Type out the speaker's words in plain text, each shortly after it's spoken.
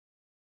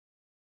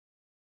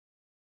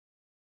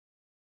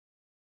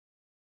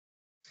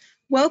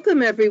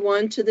Welcome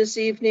everyone to this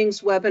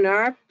evening's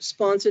webinar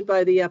sponsored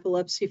by the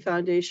Epilepsy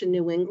Foundation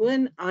New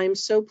England. I'm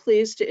so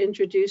pleased to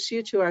introduce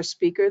you to our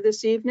speaker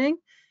this evening,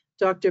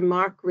 Dr.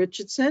 Mark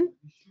Richardson.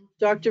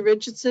 Dr.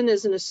 Richardson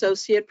is an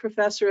associate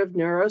professor of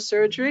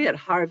neurosurgery at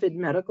Harvard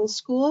Medical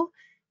School,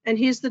 and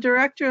he's the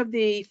director of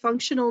the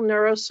functional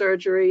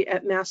neurosurgery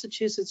at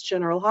Massachusetts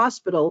General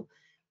Hospital,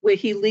 where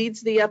he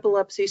leads the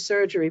epilepsy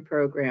surgery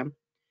program.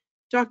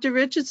 Dr.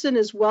 Richardson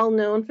is well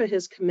known for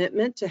his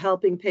commitment to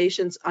helping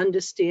patients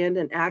understand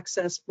and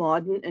access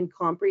modern and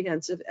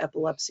comprehensive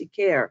epilepsy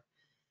care.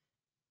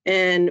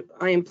 And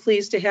I am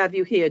pleased to have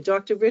you here.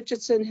 Dr.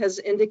 Richardson has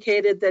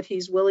indicated that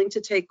he's willing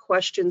to take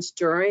questions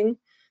during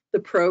the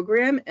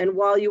program. And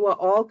while you are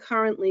all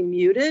currently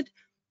muted,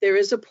 there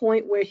is a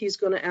point where he's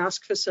going to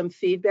ask for some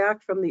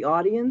feedback from the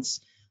audience.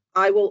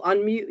 I will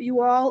unmute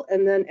you all,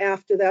 and then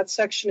after that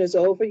section is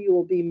over, you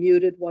will be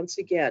muted once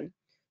again.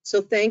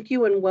 So thank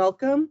you and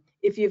welcome.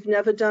 If you've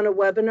never done a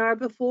webinar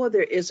before,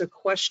 there is a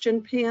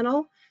question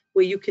panel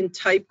where you can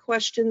type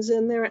questions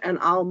in there and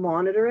I'll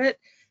monitor it.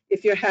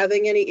 If you're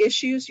having any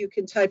issues, you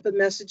can type a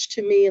message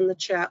to me in the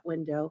chat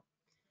window.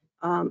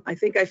 I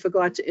think I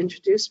forgot to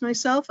introduce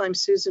myself. I'm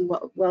Susan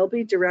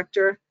Welby,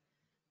 Director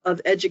of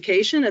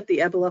Education at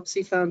the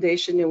Epilepsy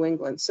Foundation New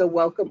England. So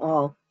welcome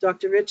all.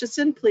 Dr.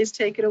 Richardson, please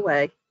take it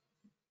away.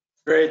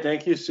 Great,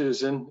 thank you,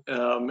 Susan,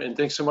 and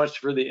thanks so much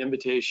for the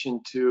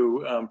invitation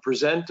to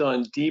present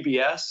on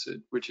DBS,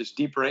 which is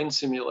deep brain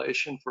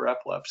stimulation for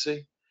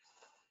epilepsy.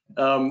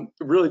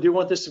 Really do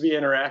want this to be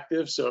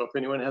interactive, so if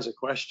anyone has a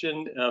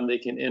question, they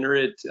can enter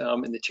it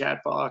in the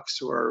chat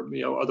box, or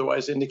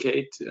otherwise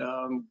indicate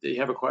that you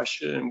have a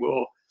question, and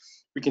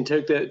we can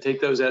take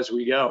those as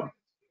we go.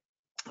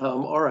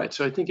 All right,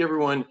 so I think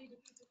everyone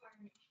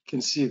can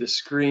see the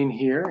screen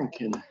here and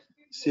can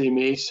see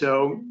me.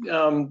 So.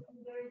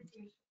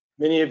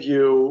 Many of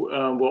you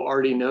will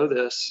already know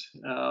this,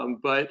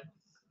 but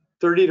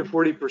 30 to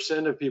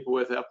 40% of people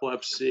with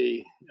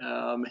epilepsy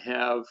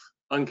have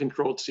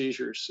uncontrolled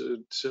seizures,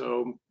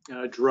 so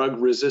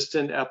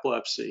drug-resistant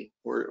epilepsy,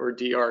 or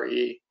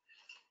DRE.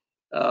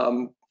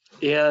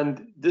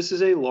 And this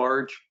is a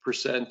large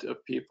percent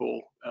of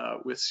people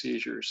with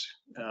seizures,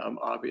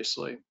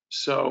 obviously.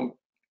 So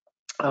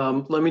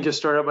let me just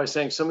start out by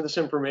saying some of this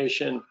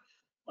information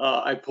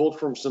I pulled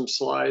from some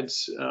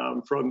slides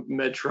from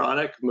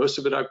Medtronic. Most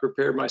of it I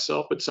prepared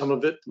myself, but some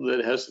of it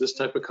that has this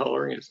type of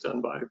coloring is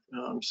done by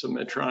some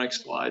Medtronic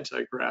slides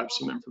I grabbed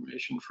some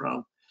information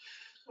from.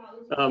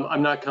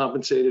 I'm not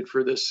compensated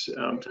for this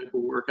type of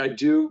work. I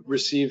do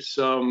receive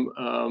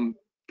some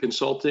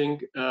consulting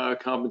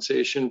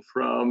compensation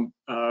from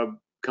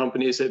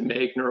companies that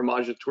make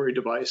neuromodulatory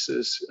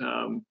devices,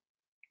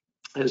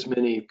 as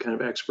many kind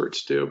of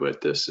experts do,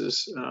 but this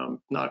is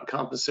not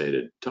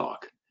compensated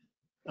talk.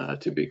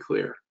 To be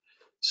clear.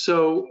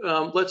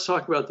 So let's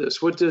talk about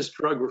this. What does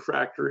drug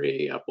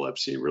refractory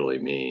epilepsy really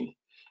mean?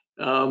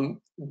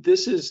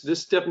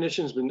 This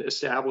definition has been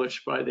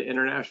established by the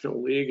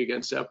International League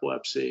Against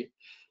Epilepsy,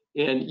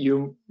 and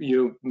you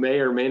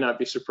may or may not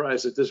be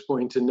surprised at this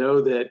point to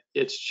know that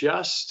it's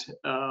just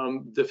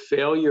the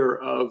failure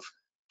of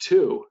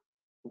two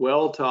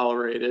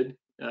well-tolerated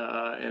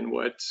and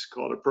what's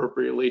called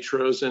appropriately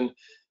chosen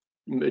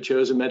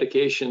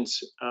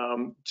medications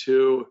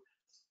to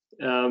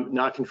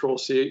not control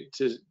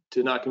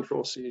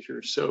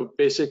seizures. So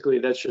basically,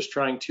 that's just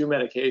trying two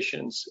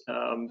medications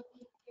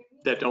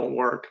that don't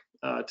work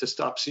to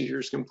stop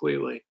seizures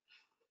completely.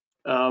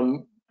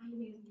 There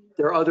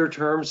are other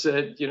terms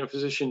that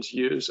physicians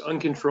use: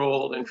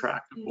 uncontrolled,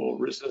 intractable,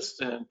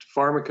 resistant,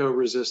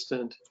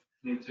 pharmacoresistant.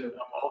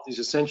 All of these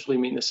essentially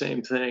mean the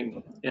same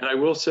thing. And I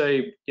will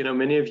say,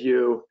 many of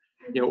you,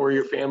 or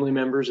your family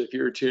members, if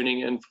you're tuning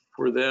in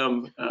for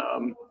them,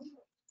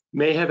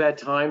 may have at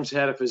times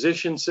had a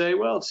physician say,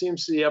 well, it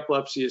seems the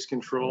epilepsy is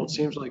controlled, it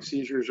seems like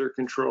seizures are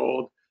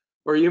controlled,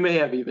 or you may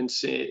have even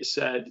said,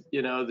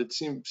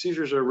 that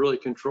seizures are really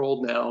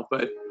controlled now,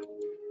 but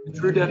the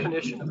true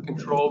definition of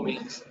control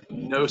means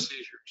no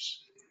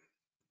seizures.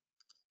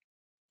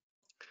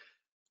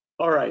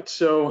 All right,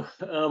 so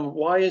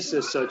why is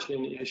this such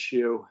an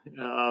issue?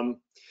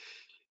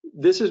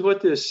 This is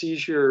what the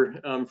seizure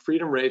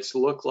freedom rates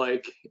look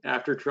like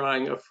after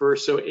trying a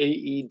first. So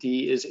AED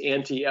is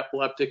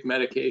anti-epileptic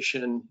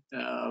medication.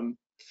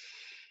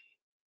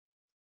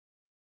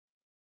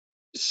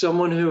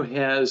 Someone who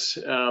has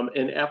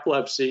an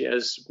epilepsy,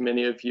 as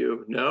many of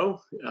you know,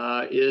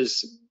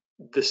 is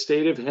the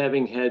state of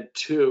having had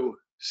two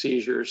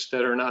seizures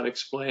that are not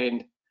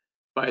explained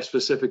by a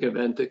specific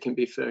event that can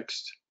be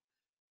fixed.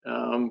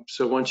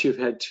 So once you've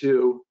had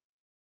two,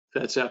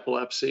 that's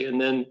epilepsy, and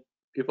then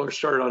people are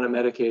started on a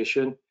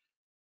medication.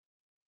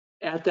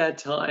 At that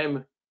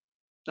time,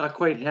 not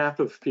quite half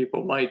of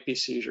people might be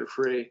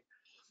seizure-free.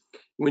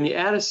 When you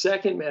add a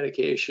second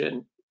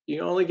medication,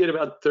 you only get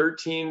about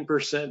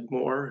 13%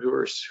 more who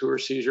are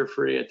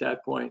seizure-free at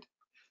that point.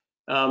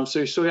 So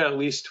you still got at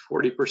least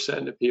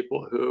 40% of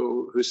people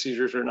whose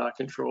seizures are not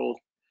controlled.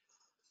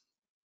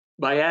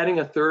 By adding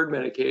a third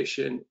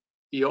medication,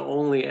 you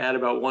only add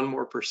about 1%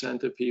 more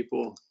of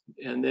people.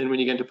 And then when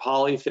you get into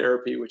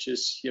polytherapy, which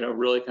is,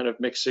 really kind of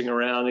mixing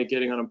around and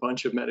getting on a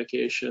bunch of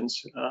medications,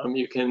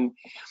 you can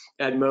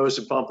at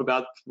most bump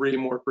about 3%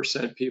 more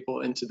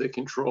people into the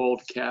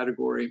controlled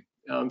category.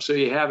 So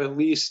you have at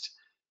least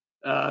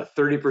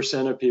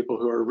 30% of people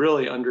who are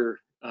really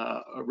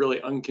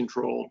really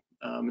uncontrolled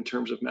in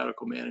terms of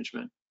medical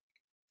management.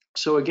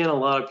 So again, a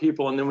lot of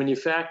people. And then when you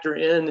factor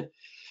in,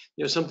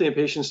 something that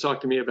patients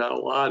talk to me about a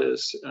lot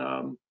is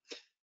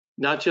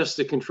not just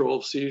the control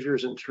of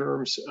seizures in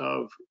terms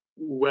of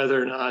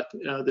whether or not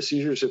the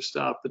seizures have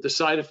stopped, but the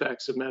side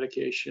effects of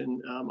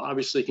medication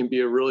obviously can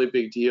be a really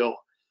big deal.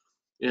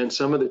 And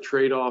some of the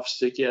trade-offs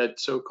to get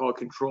so-called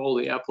control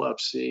of the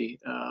epilepsy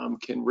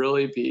can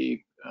really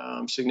be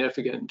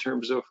significant in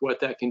terms of what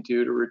that can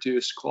do to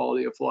reduce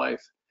quality of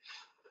life.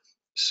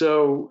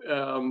 So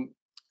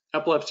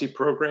epilepsy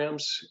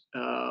programs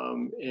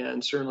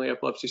and certainly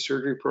epilepsy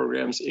surgery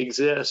programs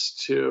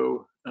exist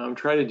to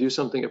try to do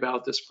something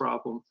about this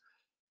problem,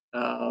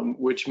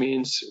 which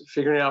means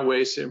figuring out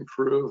ways to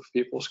improve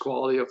people's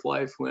quality of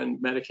life when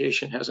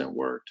medication hasn't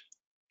worked.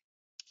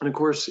 And of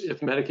course,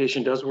 if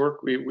medication does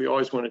work, we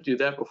always want to do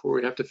that before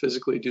we have to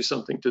physically do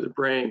something to the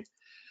brain.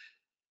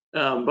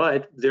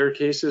 But there are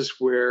cases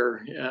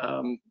where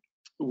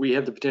we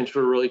have the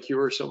potential to really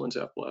cure someone's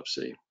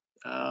epilepsy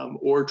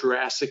or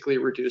drastically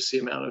reduce the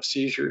amount of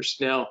seizures.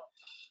 Now,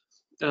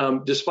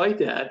 despite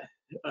that,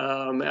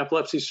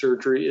 epilepsy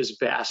surgery is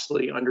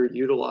vastly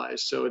underutilized.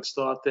 So it's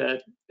thought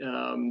that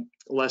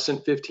less than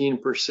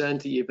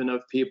 15% even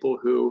of people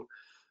who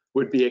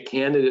would be a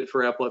candidate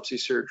for epilepsy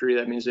surgery,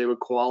 that means they would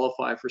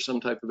qualify for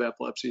some type of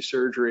epilepsy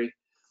surgery.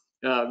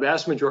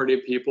 Vast majority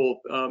of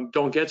people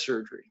don't get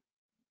surgery.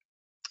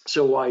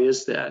 So why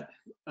is that?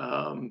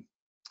 And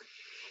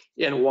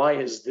why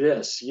is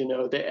this?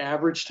 The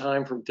average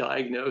time from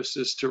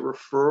diagnosis to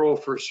referral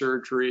for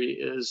surgery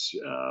is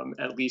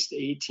at least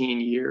 18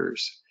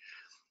 years.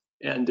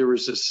 And there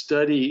was a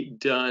study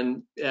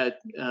done at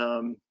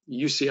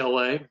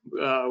UCLA,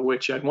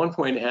 which at one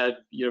point had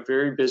a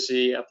very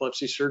busy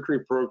epilepsy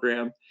surgery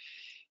program.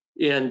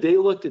 And they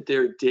looked at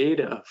their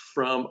data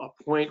from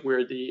a point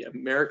where the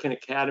American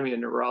Academy of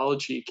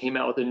Neurology came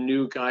out with a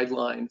new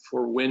guideline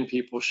for when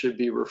people should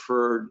be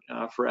referred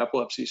for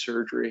epilepsy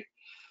surgery.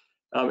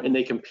 And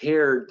they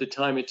compared the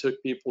time it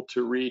took people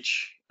to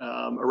reach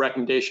a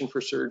recommendation for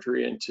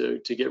surgery and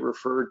to get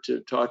referred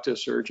to talk to a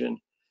surgeon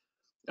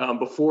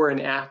before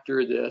and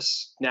after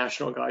this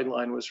national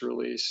guideline was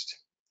released.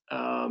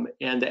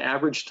 And the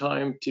average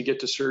time to get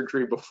to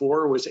surgery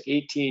before was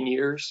 18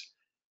 years.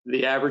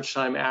 The average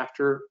time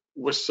after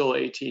was still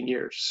 18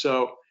 years.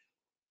 So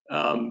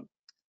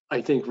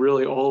I think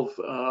really all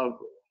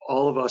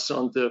of us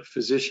on the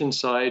physician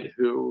side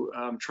who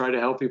try to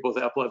help people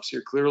with epilepsy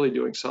are clearly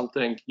doing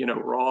something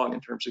wrong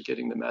in terms of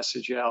getting the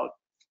message out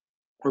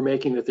or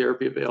making the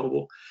therapy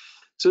available.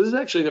 So this is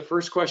actually the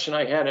first question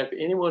I had. If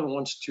anyone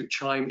wants to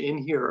chime in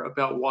here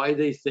about why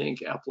they think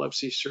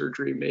epilepsy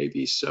surgery may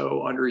be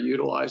so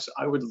underutilized,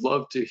 I would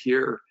love to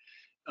hear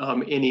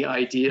any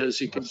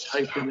ideas. You can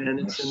type them in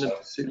and send them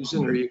to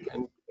Susan, or you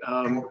can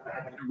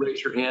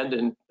raise your hand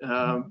and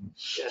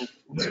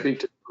speak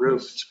to the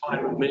group. It's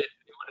fine with me if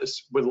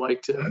anyone would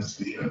like to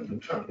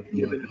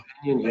give an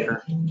opinion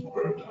here.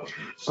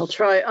 I'll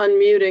try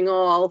unmuting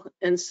all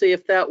and see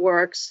if that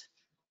works.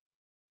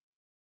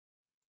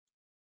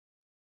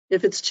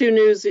 If it's too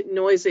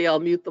noisy, I'll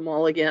mute them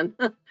all again.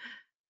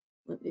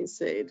 Let me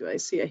see, do I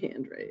see a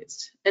hand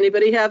raised?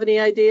 Anybody have any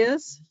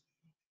ideas?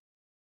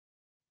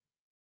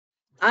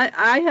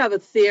 I have a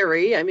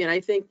theory. I mean, I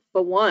think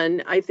for one,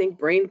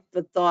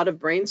 the thought of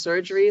brain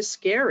surgery is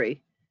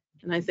scary.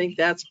 And I think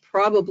that's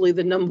probably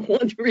the number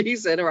one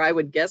reason, or I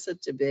would guess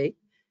it to be.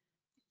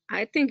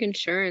 I think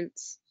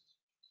insurance.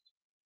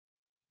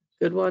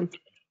 Good one.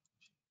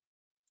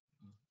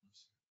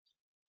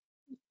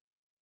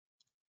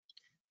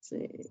 Let's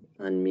see,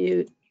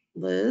 unmute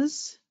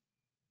Liz.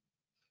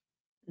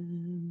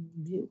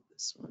 Mute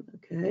this one,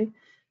 okay.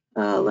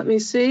 Let me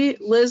see,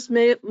 Liz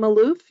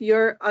Malouf,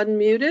 you're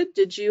unmuted.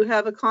 Did you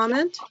have a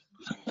comment?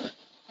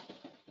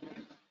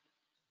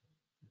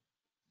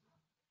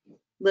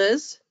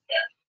 Liz?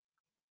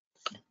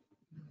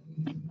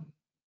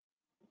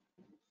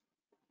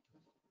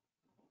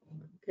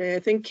 Okay, I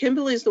think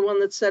Kimberly's the one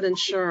that said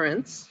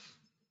insurance.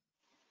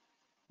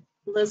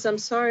 Liz, I'm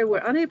sorry, we're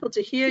unable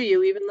to hear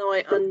you even though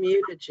I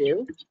unmuted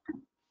you.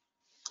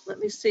 Let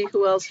me see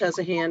who else has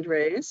a hand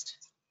raised.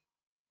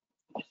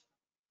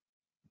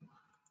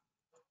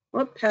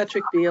 Oh,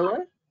 Patrick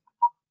Bieler.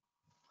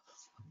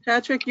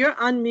 Patrick, you're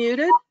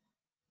unmuted.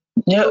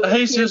 Yeah,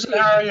 hey Susan,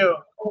 how are you?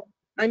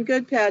 I'm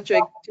good,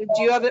 Patrick. Do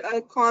you have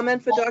a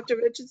comment for Dr.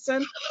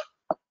 Richardson?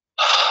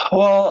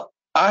 Well,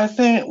 I've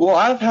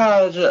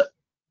had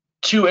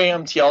 2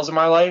 AMTLs in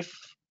my life.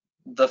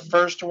 The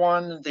first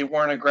one, they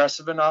weren't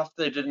aggressive enough.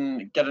 They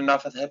didn't get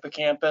enough of the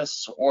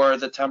hippocampus or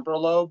the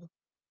temporal lobe.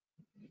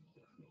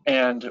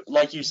 And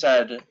like you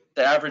said,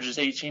 the average is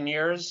 18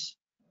 years.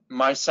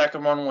 My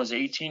second one was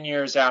 18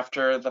 years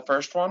after the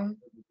first one.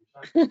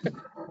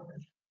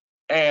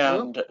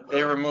 and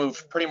they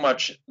removed pretty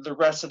much the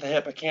rest of the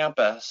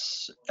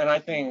hippocampus. And I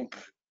think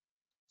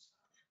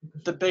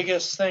the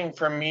biggest thing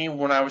for me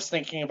when I was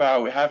thinking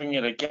about having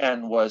it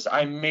again was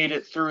I made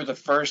it through the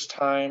first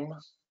time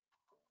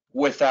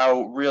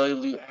without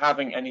really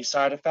having any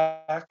side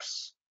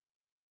effects.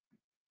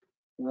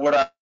 Would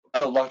I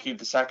be lucky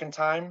the second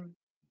time?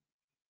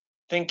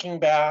 Thinking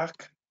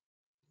back,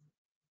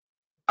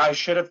 I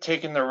should have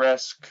taken the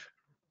risk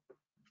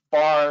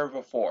far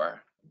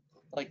before.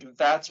 Like,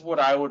 that's what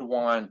I would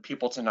want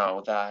people to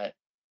know, that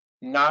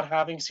not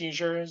having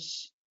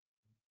seizures,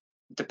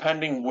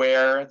 depending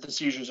where the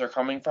seizures are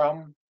coming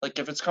from, like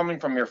if it's coming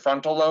from your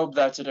frontal lobe,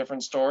 that's a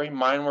different story.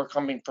 Mine were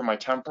coming from my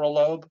temporal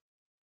lobe.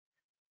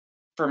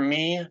 For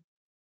me,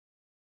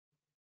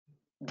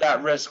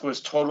 that risk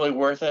was totally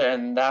worth it,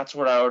 and that's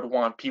what I would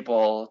want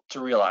people to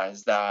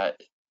realize,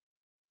 that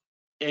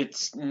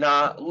it's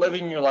not,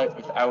 living your life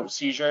without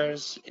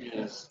seizures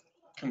is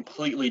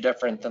completely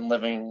different than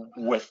living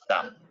with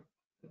them.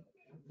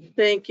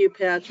 Thank you,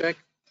 Patrick.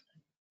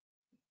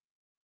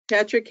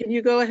 Patrick, can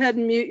you go ahead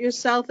and mute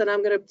yourself? And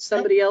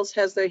somebody else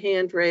has their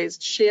hand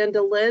raised.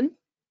 Shanda Lynn,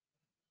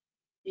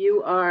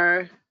 you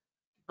are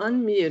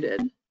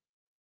unmuted.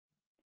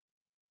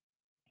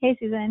 Hey,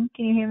 Susan,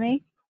 can you hear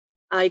me?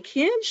 I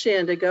can,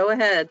 Shanda, go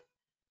ahead.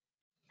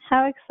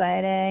 How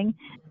exciting.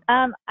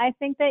 I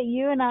think that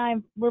you and I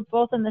were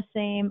both in the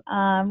same,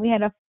 we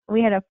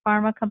had a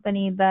pharma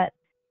company that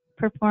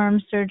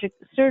performed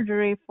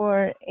surgery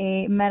for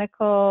a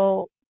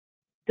medical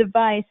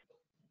device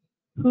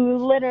who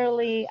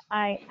literally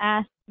I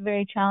asked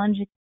very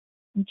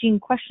challenging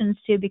questions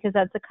to, because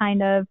that's the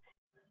kind of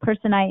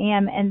person I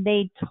am, and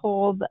they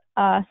told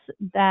us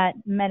that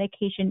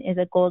medication is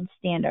a gold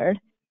standard.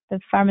 The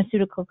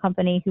pharmaceutical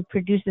company who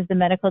produces the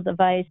medical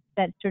device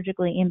that's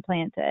surgically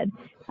implanted.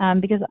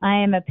 Because I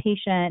am a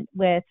patient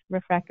with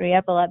refractory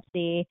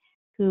epilepsy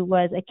who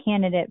was a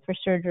candidate for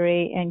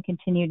surgery and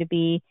continue to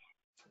be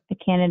a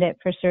candidate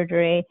for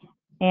surgery,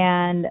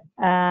 and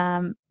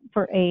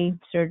for a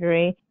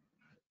surgery.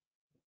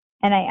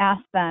 And I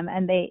asked them,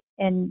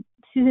 and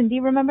Susan, do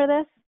you remember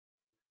this?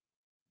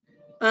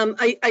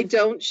 I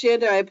don't,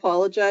 Shanda, I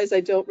apologize.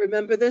 I don't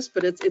remember this,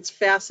 but it's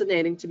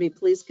fascinating to me.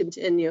 Please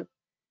continue.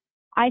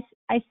 I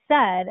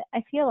said,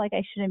 I feel like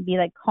I shouldn't be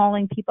like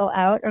calling people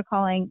out or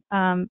calling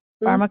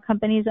pharma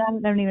companies out. I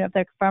don't even know if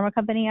they're pharma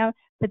company out,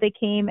 but they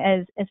came,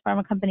 as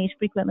pharma companies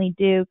frequently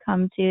do,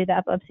 come to the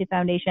Epilepsy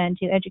Foundation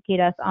to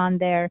educate us on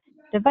their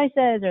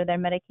devices or their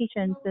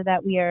medications so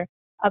that we are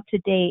up to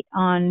date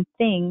on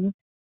things.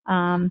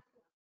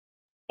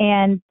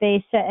 And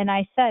they said, and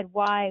I said,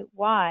 why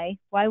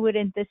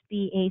wouldn't this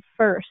be a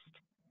first?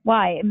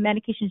 Why?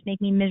 Medications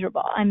make me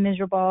miserable. I'm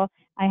miserable.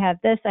 I have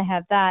this, I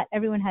have that.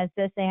 Everyone has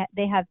this,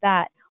 they have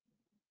that.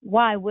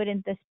 Why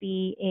wouldn't this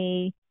be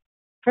a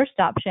first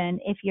option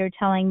if you're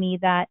telling me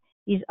that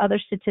these other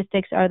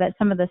statistics are that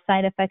some of the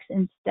side effects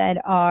instead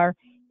are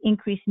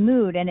increased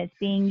mood, and it's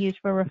being used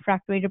for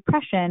refractory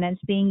depression, and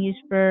it's being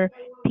used for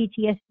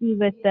PTSD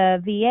with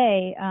the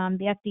VA.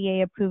 The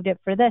FDA approved it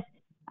for this.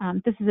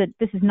 This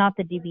is not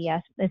the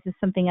DBS. This is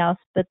something else,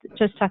 but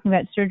just talking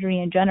about surgery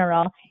in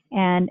general.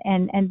 And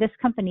this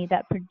company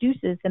that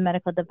produces the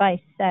medical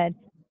device said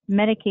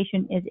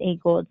medication is a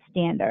gold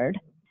standard.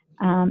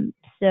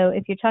 So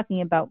if you're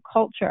talking about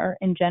culture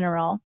in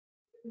general.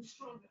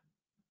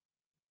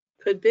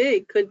 Could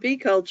be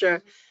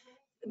culture.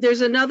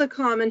 There's another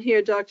comment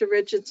here, Dr.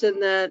 Richardson,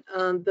 that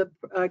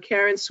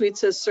Karen Sweet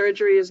says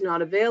surgery is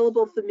not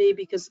available for me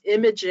because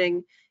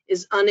imaging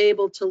is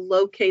unable to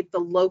locate the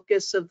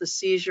locus of the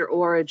seizure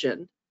origin.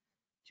 Do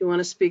you want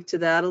to speak to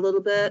that a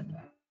little bit?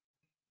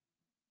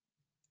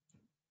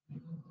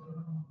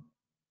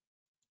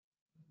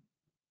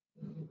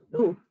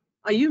 Oh,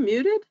 are you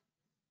muted?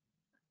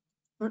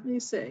 Let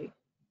me see.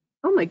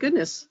 Oh my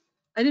goodness.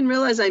 I didn't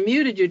realize I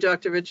muted you,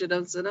 Dr.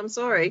 Richardson. I'm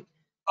sorry.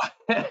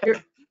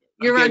 You're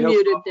Okay,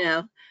 unmuted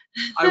now.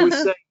 I would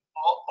say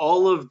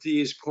all of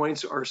these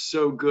points are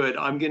so good.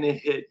 I'm going to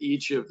hit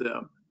each of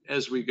them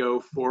as we go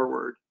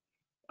forward.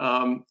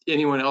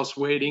 Anyone else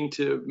waiting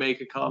to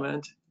make a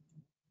comment?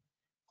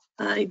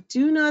 I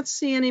do not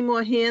see any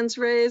more hands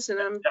raised, and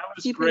I'm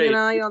keeping an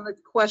eye on the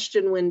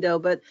question window.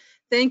 But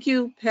thank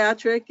you,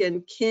 Patrick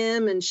and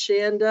Kim and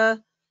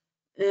Shanda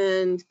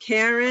and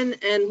Karen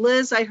and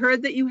Liz. I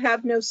heard that you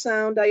have no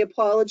sound. I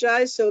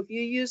apologize. So if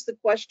you use the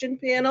question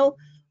panel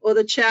or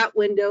the chat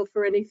window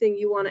for anything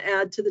you want to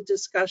add to the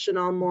discussion,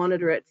 I'll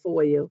monitor it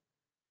for you.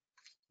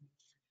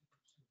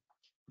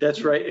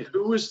 That's right.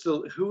 Who was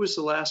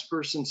the last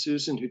person,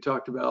 Susan, who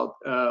talked about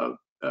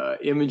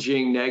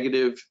imaging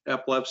negative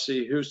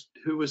epilepsy?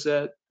 Who was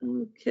that?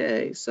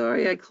 Okay,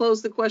 sorry, I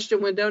closed the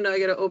question window. Now I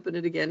got to open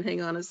it again.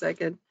 Hang on a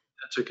second.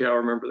 That's okay. I'll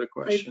remember the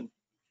question.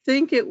 I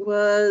think it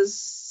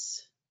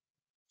was.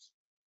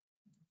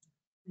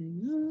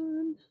 Hang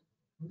on.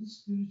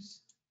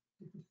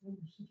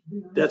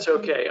 That's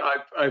okay.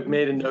 I've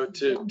made a note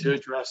to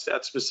address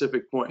that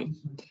specific point.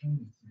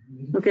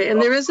 Okay, and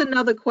there is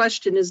another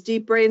question. Is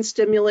deep brain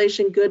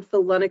stimulation good for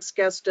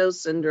Lennox-Gastaut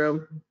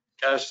syndrome?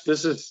 Gosh,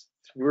 this is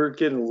we're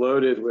getting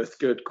loaded with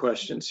good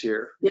questions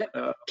here.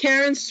 Yep.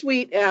 Karen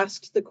Sweet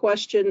asked the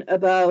question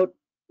about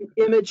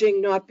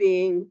imaging not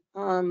being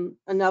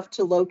enough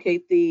to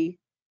locate the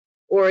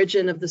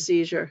origin of the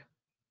seizure.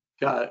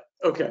 Got it.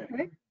 Okay.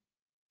 Okay.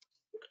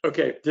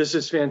 Okay, this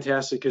is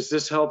fantastic because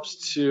this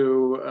helps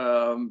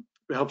to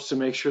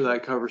make sure that I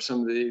cover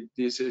some of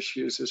these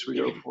issues as we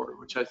go forward,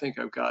 which I think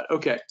I've got.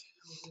 Okay.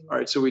 All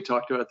right. So we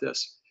talked about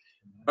this.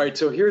 All right.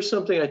 So here's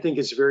something I think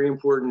is very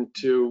important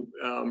to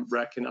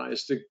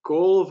recognize. The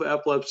goal of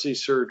epilepsy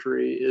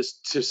surgery is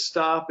to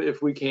stop,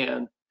 if we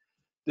can,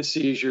 the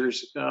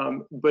seizures.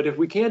 But if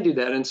we can't do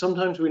that, and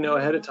sometimes we know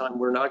ahead of time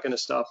we're not going to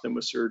stop them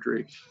with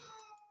surgery.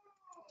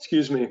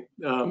 Excuse me.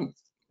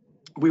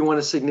 We want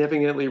to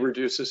significantly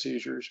reduce the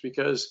seizures,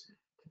 because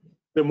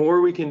the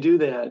more we can do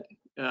that,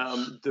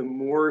 the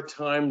more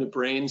time the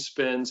brain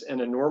spends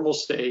in a normal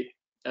state,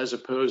 as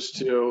opposed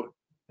to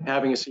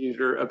having a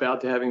seizure,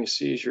 about to have a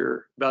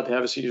seizure,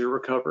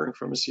 recovering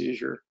from a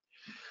seizure.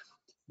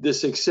 The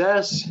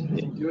success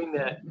in doing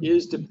that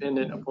is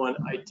dependent upon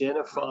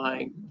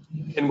identifying,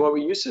 and what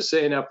we used to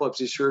say in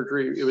epilepsy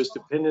surgery, it was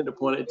dependent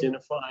upon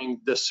identifying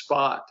the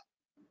spot,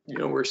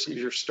 where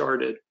seizure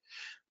started.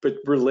 But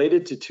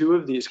related to two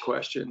of these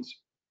questions,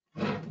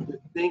 the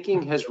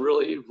thinking has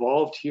really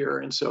evolved here.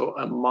 And so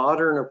a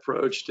modern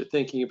approach to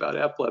thinking about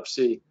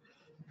epilepsy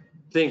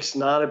thinks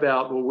not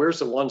about, well, where's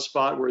the one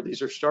spot where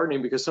these are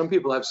starting? Because some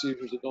people have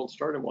seizures that don't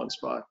start in one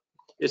spot.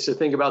 It's to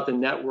think about the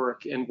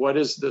network and what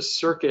is the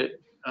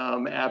circuit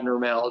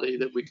abnormality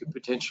that we could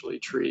potentially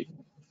treat.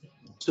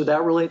 So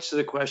that relates to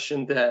the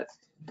question that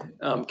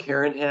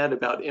Karen had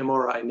about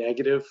MRI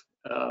negative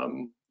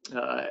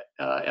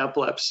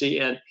epilepsy.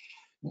 And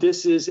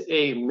this is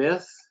a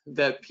myth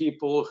that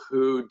people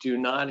who do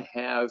not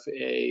have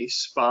a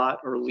spot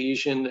or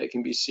lesion that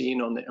can be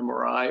seen on the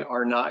MRI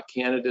are not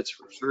candidates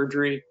for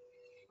surgery.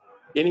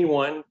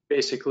 Anyone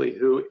basically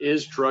who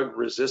is drug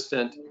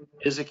resistant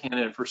is a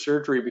candidate for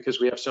surgery, because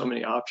we have so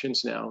many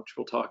options now, which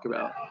we'll talk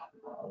about.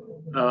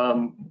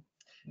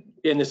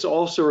 And this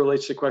also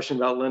relates to the question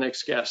about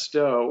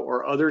Lennox-Gastaut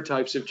or other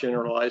types of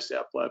generalized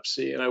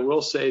epilepsy. And I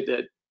will say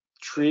that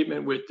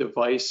treatment with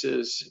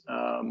devices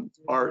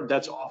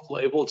that's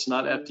off-label. It's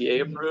not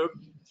FDA approved,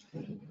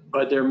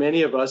 but there are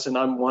many of us, and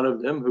I'm one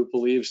of them, who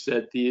believes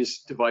that these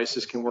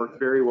devices can work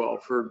very well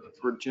for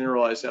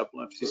generalized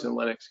epilepsies and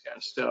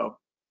Lennox-Gastaut.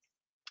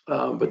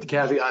 But the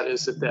caveat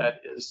is that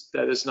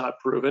is not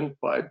proven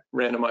by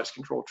randomized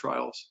controlled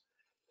trials.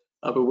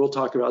 But we'll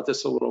talk about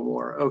this a little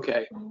more.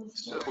 Okay.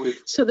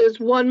 So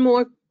there's one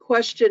more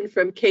question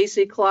from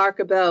Casey Clark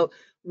about,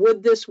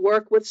 would this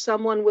work with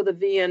someone with a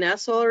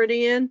VNS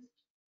already in?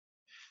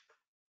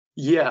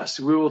 Yes,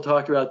 we will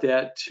talk about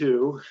that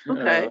too.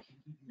 Okay.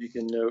 Make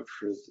a note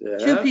for that.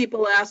 Two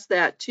people asked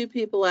that. Two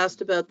people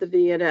asked about the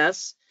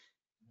VNS.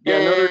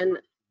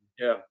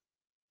 Yeah,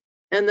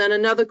 And then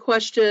another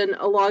question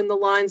along the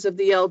lines of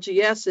the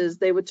LGS is,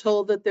 they were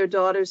told that their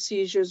daughter's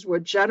seizures were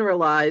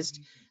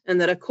generalized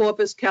and that a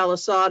corpus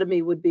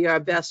callosotomy would be our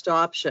best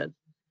option.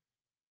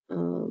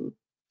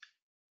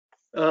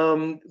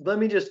 Let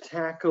me just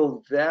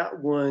tackle that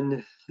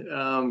one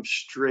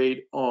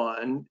straight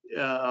on.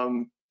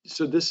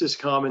 So this is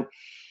common.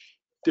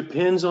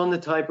 Depends on the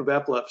type of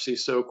epilepsy.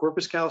 So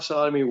corpus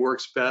callosotomy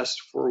works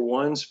best for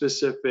one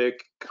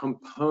specific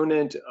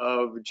component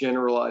of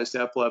generalized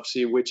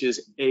epilepsy, which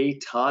is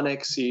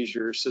atonic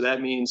seizures. So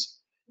that means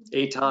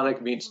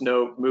atonic means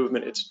no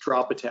movement, it's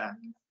drop attack.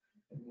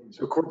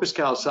 So corpus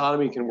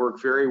callosotomy can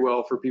work very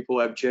well for people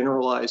who have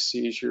generalized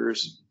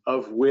seizures,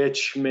 of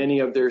which many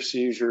of their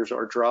seizures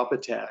are drop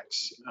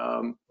attacks.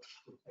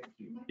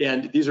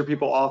 And these are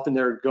people often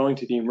they're going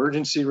to the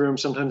emergency room.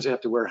 Sometimes they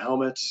have to wear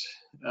helmets.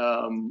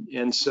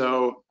 And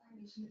so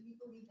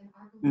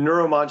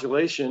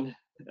neuromodulation,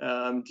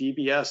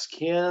 DBS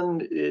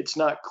it's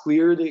not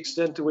clear the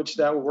extent to which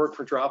that will work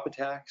for drop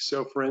attacks.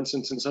 So for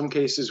instance, in some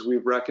cases,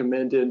 we've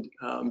recommended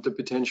the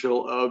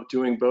potential of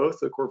doing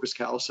both, a corpus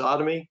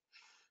callosotomy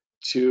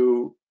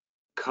to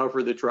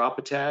cover the drop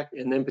attack,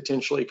 and then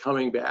potentially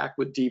coming back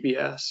with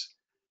DBS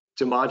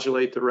to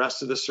modulate the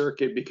rest of the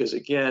circuit, because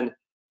again,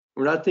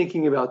 we're not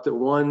thinking about the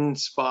one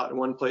spot,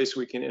 one place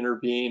we can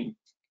intervene.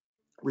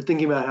 We're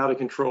thinking about how to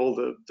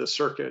control the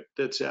circuit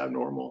that's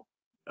abnormal.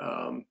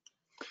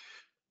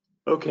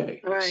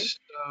 Okay. All right. So,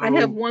 I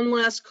have one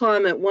last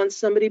comment. Once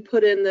somebody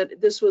put in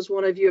that this was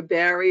one of your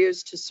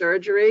barriers to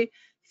surgery,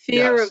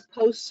 fear yes. of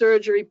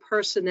post-surgery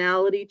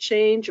personality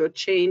change or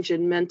change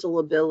in mental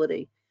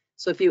ability.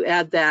 So if you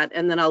add that,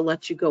 and then I'll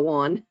let you go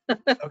on.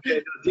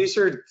 Okay, these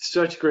are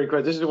such great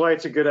questions. This is why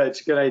it's a good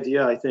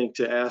idea, I think,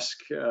 to ask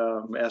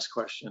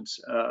questions.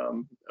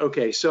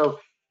 Okay, so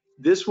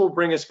this will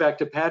bring us back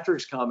to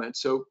Patrick's comment.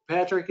 So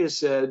Patrick has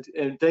said,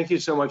 and thank you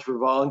so much for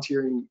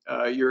volunteering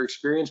your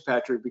experience,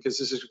 Patrick, because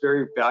this is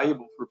very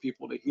valuable for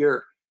people to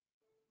hear.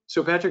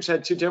 So Patrick's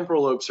had 2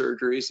 temporal lobe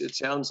surgeries. It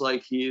sounds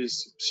like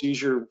he's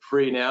seizure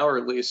free now, or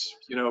at least,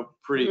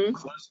 pretty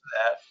close to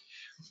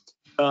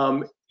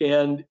that.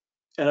 And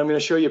And I'm going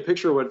to show you a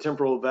picture of what a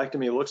temporal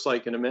lobectomy looks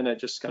like in a minute,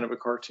 just kind of a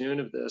cartoon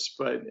of this.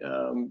 But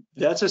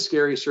that's a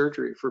scary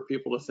surgery for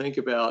people to think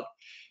about.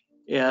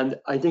 And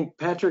I think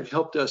Patrick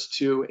helped us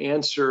to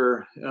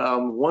answer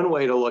one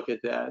way to look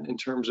at that in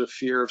terms of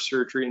fear of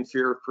surgery and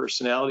fear of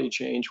personality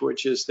change,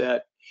 which is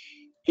that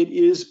it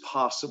is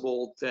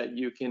possible that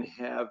you can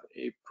have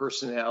a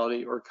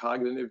personality or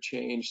cognitive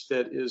change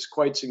that is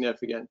quite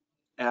significant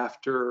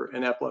after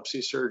an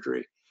epilepsy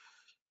surgery.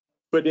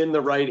 But in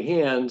the right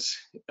hands,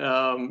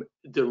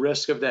 the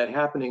risk of that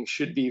happening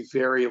should be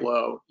very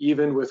low,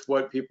 even with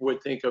what people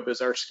would think of as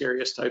our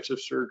scariest types of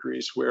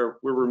surgeries, where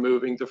we're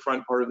removing the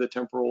front part of the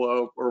temporal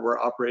lobe or we're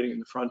operating in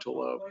the frontal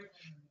lobe.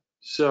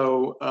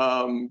 So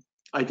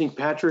I think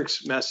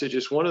Patrick's message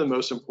is one of the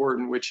most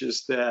important, which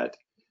is that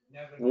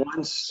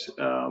once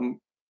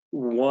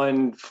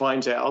one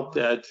finds out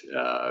that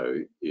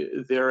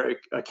they're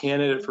a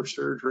candidate for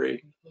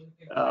surgery,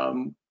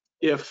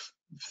 if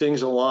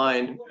things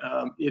align,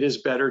 it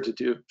is better to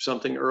do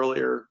something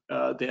earlier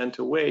than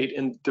to wait.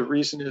 And the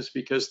reason is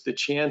because the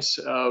chance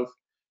of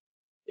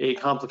a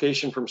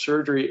complication from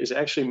surgery is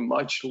actually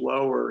much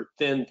lower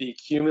than the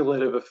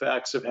cumulative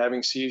effects of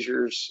having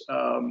seizures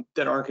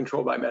that aren't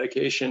controlled by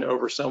medication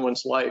over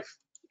someone's life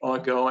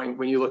ongoing.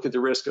 When you look at the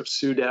risk of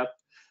SUDEP,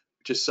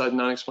 which is sudden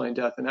unexplained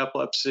death in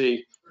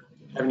epilepsy,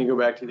 having to go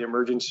back to the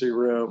emergency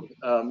room,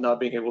 not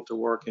being able to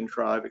work and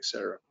drive, et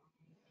cetera.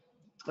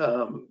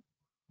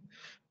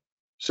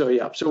 So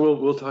yeah, so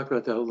we'll talk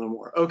about that a little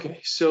more.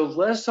 Okay, so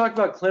let's talk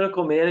about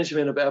clinical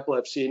management of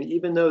epilepsy. And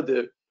even though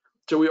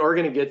so we are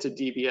going to get to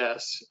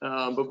DBS,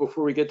 but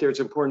before we get there, it's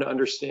important to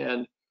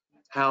understand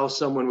how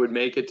someone would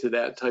make it to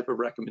that type of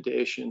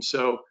recommendation.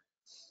 So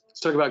let's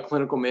talk about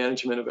clinical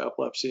management of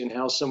epilepsy and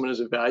how someone is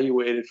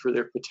evaluated for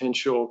their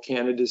potential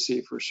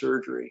candidacy for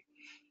surgery.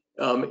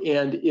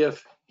 And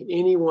if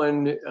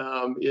anyone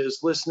is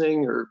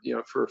listening, or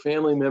for a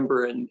family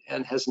member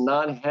and has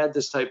not had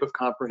this type of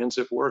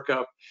comprehensive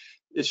workup,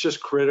 it's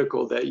just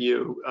critical that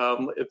you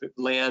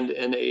land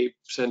in a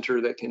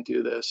center that can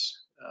do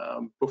this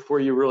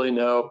before you really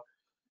know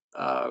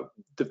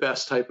the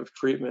best type of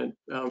treatment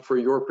for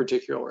your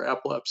particular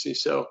epilepsy.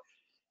 So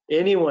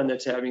anyone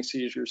that's having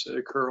seizures that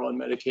occur on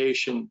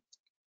medication,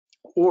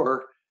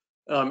 or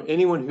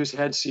anyone who's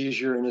had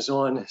seizure and is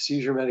on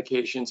seizure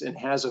medications and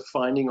has a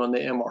finding on the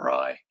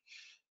MRI.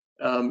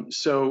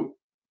 So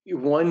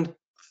one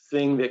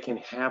thing that can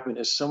happen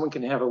is someone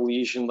can have a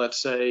lesion,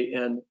 let's say,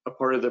 in a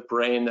part of the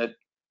brain that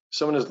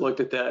someone has looked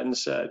at that and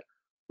said,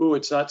 "Ooh,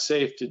 it's not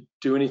safe to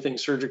do anything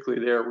surgically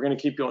there. We're going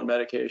to keep you on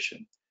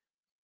medication."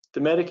 The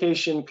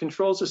medication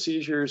controls the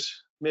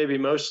seizures, maybe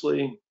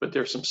mostly, but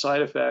there's some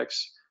side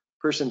effects.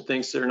 Person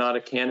thinks they're not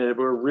a candidate,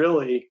 but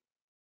really,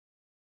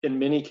 in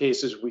many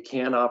cases, we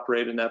can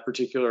operate in that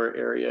particular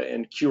area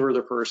and cure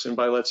the person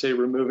by, let's say,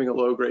 removing a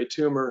low-grade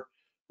tumor,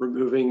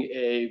 removing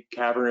a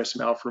cavernous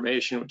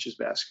malformation, which is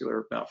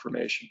vascular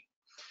malformation.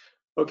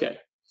 Okay.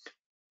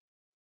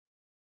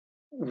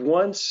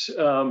 Once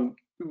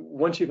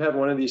you've had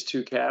one of these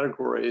two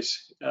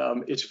categories,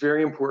 it's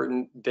very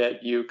important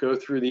that you go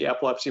through the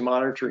epilepsy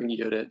monitoring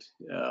unit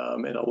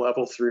in a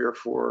level 3 or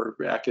 4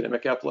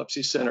 academic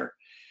epilepsy center.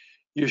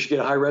 You should get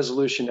a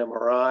high-resolution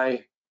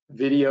MRI,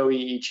 video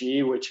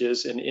EEG, which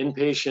is an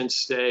inpatient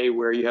stay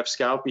where you have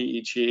scalp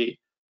EEG,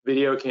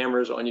 video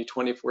cameras on you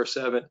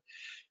 24/7.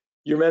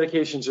 Your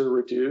medications are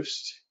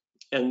reduced,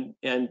 and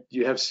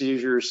you have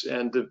seizures,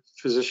 and the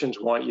physicians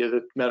want you,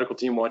 the medical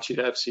team wants you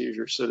to have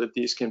seizures so that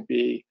these can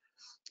be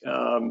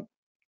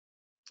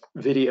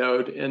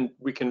videoed, and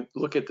we can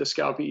look at the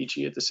scalp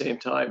EEG at the same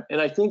time.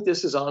 And I think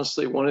this is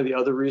honestly one of the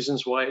other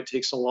reasons why it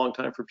takes a long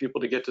time for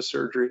people to get to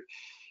surgery,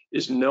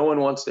 is no one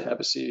wants to have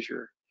a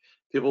seizure.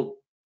 People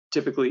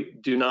typically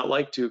do not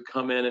like to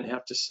come in and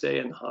have to stay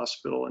in the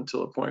hospital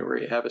until the point where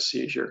you have a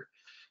seizure.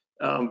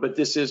 But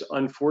this is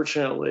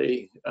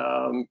unfortunately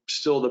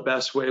still the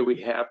best way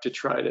we have to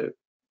try to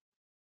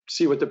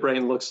see what the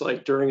brain looks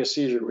like during a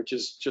seizure, which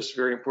is just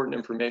very important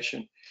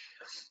information.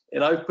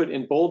 And I've put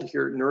in bold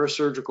here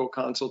neurosurgical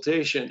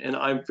consultation, and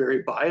I'm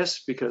very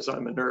biased because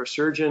I'm a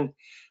neurosurgeon.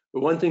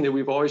 But one thing that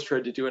we've always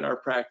tried to do in our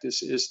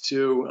practice is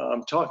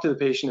to talk to the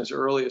patient as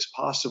early as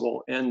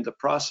possible in the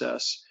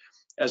process,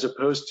 as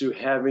opposed to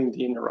having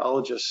the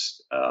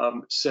neurologist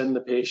send the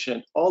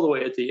patient all the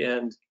way at the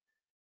end,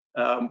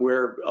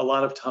 where a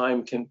lot of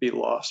time can be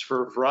lost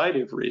for a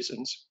variety of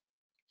reasons.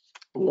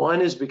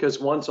 One is because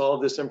once all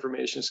of this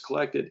information is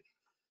collected,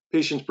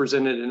 patients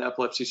presented at an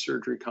epilepsy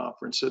surgery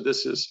conference. So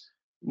this is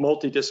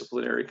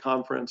multidisciplinary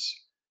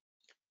conference.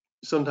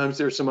 Sometimes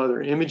there's some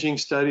other imaging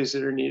studies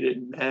that are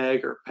needed,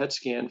 MAG or PET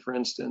scan, for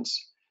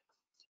instance.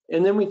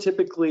 And then we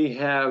typically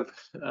have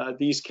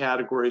these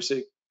categories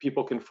that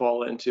people can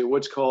fall into,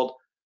 what's called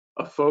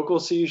a focal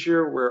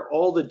seizure, where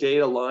all the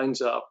data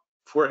lines up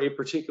for a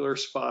particular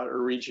spot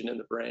or region in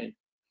the brain.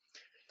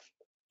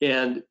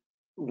 And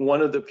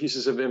one of the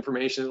pieces of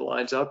information that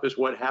lines up is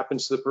what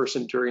happens to the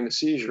person during the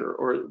seizure,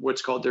 or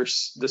what's called the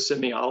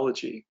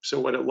semiology. So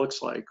what it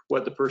looks like,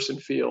 what the person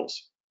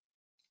feels.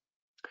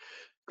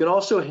 You can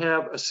also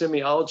have a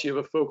semiology of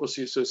a focal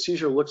seizure. So a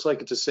seizure looks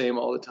like it's the same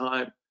all the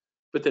time,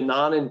 but the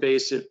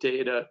non-invasive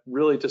data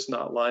really does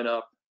not line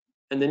up.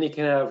 And then you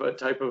can have a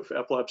type of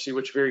epilepsy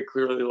which very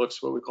clearly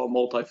looks what we call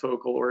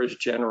multifocal or is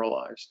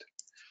generalized.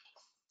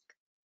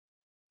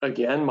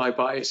 Again, my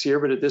bias here,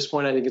 but at this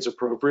point, I think it's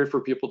appropriate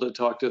for people to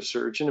talk to a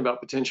surgeon about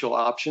potential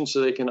options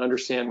so they can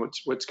understand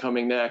what's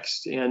coming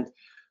next. And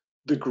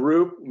the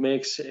group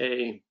makes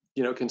a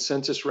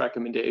consensus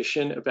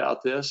recommendation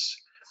about this.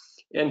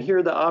 And here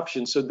are the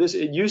options. So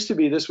it used to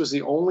be this was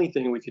the only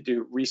thing we could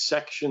do,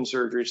 resection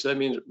surgery. So that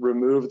means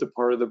remove the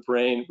part of the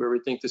brain where we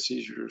think the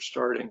seizures are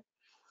starting.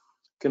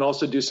 Can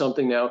also do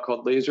something now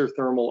called laser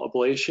thermal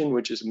ablation,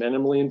 which is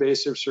minimally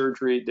invasive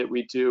surgery that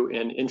we do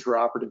in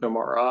intraoperative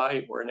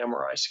MRI or an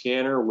MRI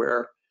scanner,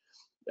 where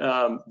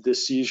the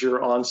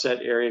seizure onset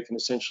area can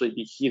essentially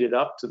be heated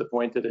up to the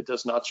point that it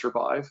does not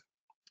survive.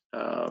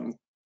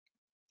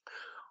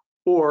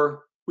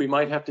 Or we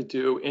might have to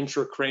do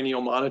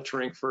intracranial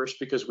monitoring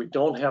first because we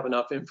don't have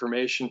enough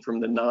information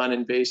from the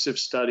non-invasive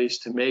studies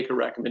to make a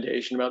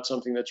recommendation about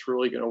something that's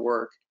really going to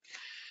work.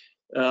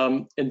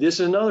 And this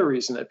is another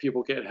reason that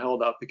people get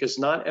held up, because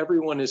not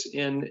everyone is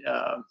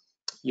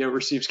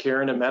receives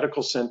care in a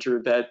medical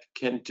center that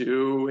can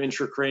do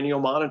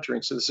intracranial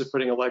monitoring. So this is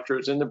putting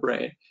electrodes in the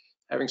brain,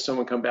 having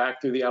someone come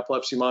back through the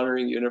epilepsy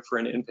monitoring unit for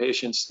an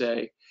inpatient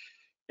stay,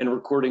 and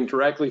recording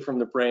directly from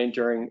the brain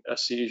during a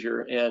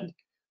seizure. And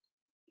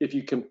if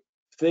you can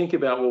think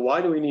about, well,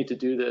 why do we need to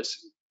do this?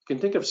 You can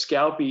think of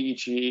scalp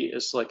EEG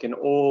as like an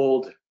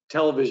old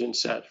television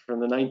set from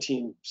the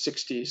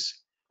 1960s.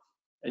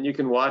 And you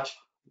can watch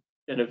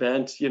an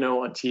event,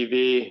 on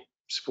TV,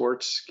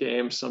 sports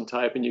game, some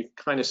type, and you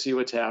kind of see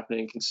what's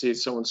happening. You can see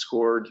someone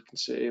scored, you can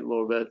see a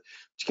little bit,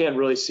 but you can't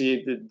really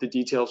see the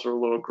details are a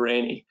little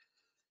grainy.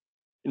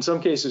 In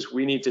some cases,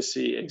 we need to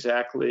see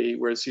exactly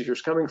where the seizure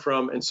is coming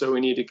from, and so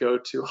we need to go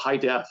to high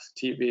def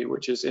TV,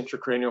 which is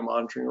intracranial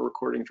monitoring or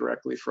recording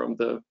directly from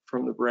the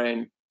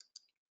brain.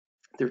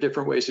 There are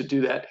different ways to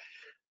do that.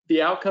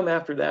 The outcome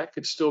after that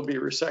could still be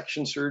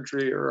resection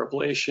surgery or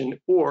ablation,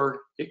 or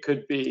it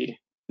could be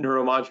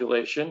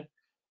neuromodulation.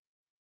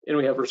 And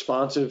we have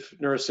responsive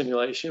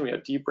neurostimulation, we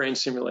have deep brain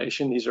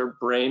stimulation. These are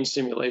brain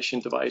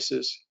stimulation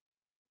devices.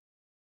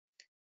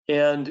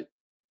 And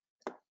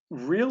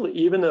really,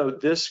 even though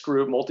this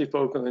group,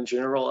 multifocal and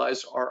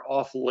generalized, are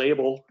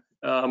off-label,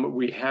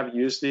 we have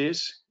used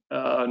these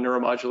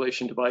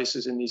neuromodulation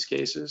devices in these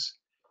cases.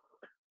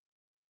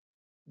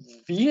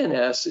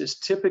 VNS is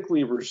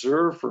typically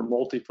reserved for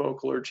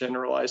multifocal or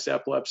generalized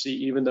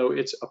epilepsy, even though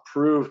it's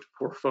approved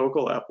for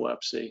focal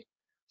epilepsy.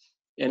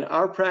 In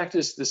our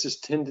practice, this has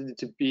tended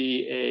to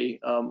be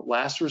a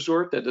last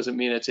resort. That doesn't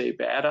mean it's a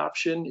bad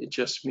option. It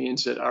just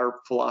means that our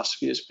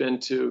philosophy has been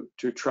to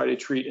try to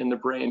treat in the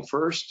brain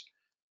first.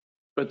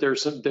 But there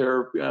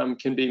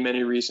can be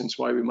many reasons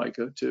why we might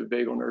go to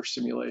vagal nerve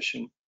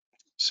stimulation.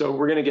 So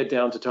we're going to get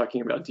down to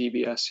talking about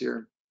DBS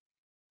here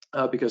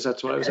because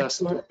that's what I was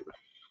asking.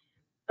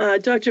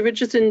 Dr.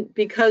 Richardson,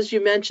 because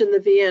you mentioned the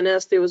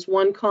VNS, there was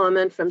one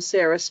comment from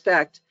Sarah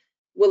Specht.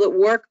 Will it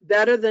work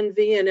better than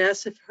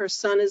VNS if her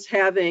son is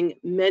having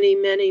many,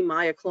 many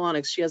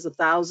myoclonics? She has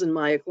 1,000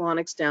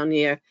 myoclonics down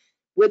here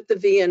with the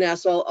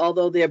VNS,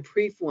 although they're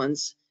brief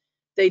ones.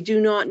 They do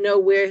not know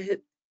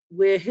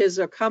where his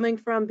are coming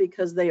from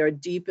because they are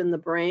deep in the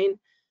brain.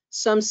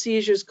 Some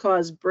seizures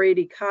cause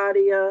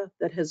bradycardia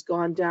that has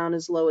gone down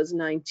as low as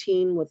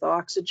 19 with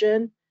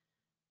oxygen.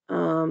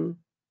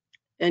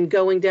 And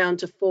going down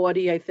to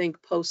 40, I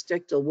think,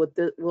 post-ictal.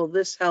 Will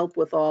this help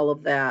with all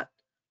of that?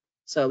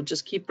 So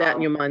just keep that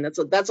in your mind.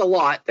 That's a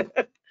lot.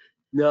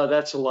 No,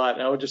 that's a lot.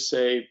 And I would just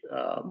say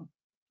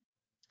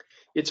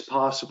it's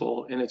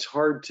possible, and it's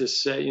hard to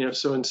say.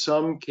 So in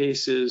some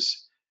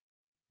cases,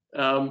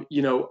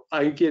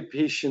 I get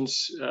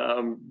patients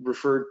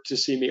referred to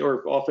see me,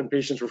 or often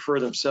patients refer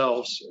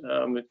themselves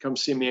that come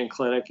see me in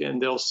clinic,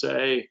 and they'll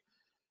say,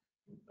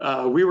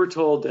 we were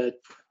told that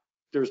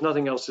there's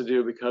nothing else to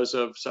do because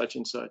of such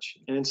and such.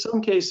 And in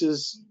some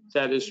cases,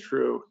 that is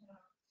true.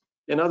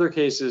 In other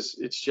cases,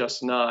 it's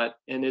just not.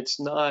 And it's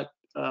not,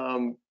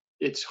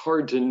 it's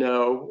hard to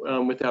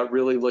know without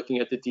really looking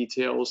at the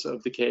details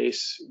of the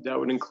case. That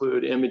would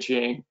include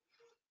imaging,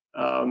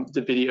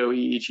 the video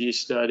EEG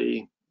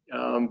study.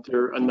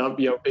 There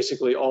are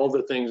basically all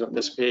the things on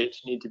this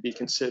page need to be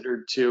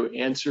considered to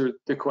answer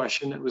the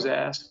question that was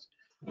asked.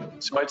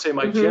 So I'd say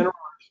my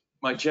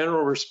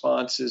general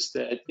response is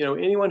that,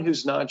 anyone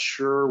who's not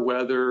sure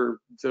whether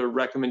the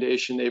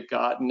recommendation they've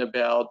gotten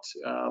about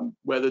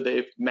whether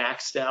they've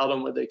maxed out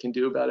on what they can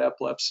do about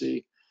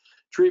epilepsy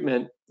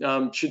treatment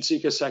should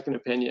seek a second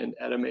opinion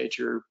at a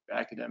major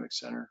academic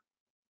center.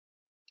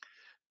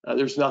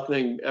 There's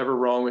nothing ever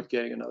wrong with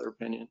getting another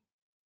opinion.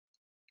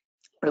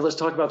 All right, let's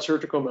talk about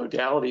surgical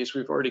modalities.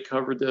 We've already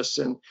covered this,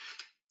 and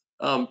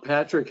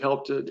Patrick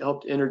helped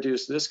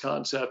introduce this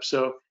concept.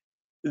 So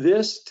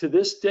to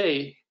this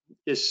day,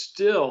 is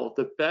still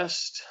the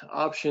best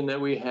option that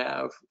we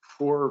have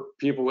for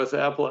people with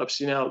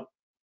epilepsy. Now,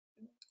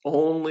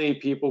 only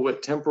people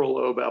with temporal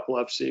lobe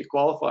epilepsy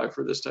qualify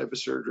for this type of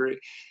surgery.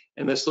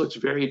 And this looks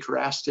very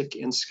drastic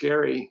and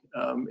scary,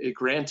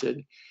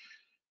 granted.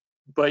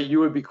 But you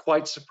would be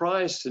quite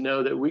surprised to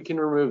know that we can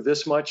remove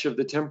this much of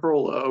the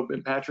temporal lobe,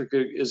 and Patrick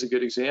is a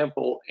good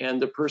example,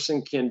 and the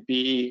person can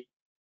be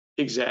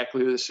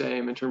exactly the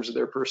same in terms of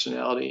their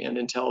personality and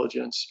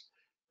intelligence.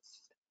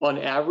 On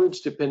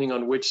average, depending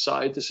on which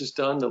side this is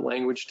done, the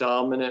language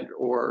dominant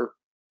or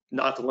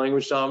not the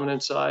language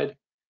dominant side,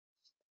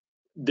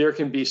 there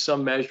can be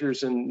some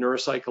measures in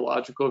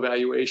neuropsychological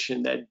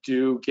evaluation that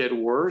do get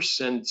worse,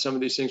 and some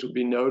of these things would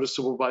be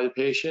noticeable by the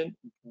patient,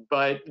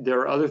 but there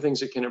are other things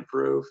that can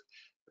improve.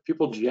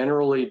 People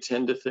generally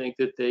tend to think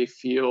that they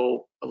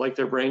feel like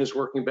their brain is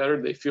working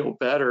better. They feel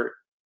better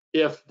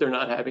if they're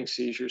not having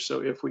seizures.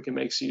 So if we can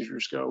make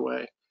seizures go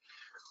away.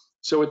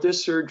 So with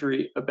this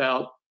surgery,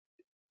 about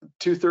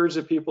 2/3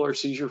 of people are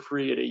seizure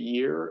free at a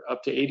year.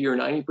 Up to 80 or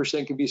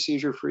 90% can be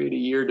seizure free at a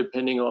year,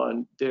 depending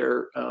on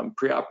their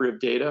preoperative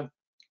data.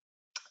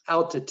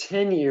 Out to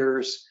 10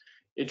 years,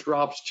 it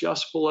drops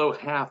just below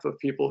half of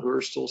people who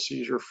are still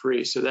seizure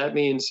free. So that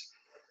means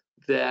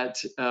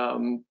that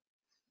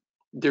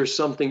there's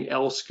something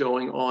else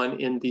going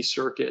on in the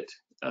circuit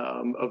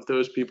of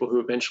those people who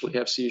eventually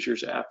have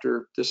seizures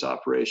after this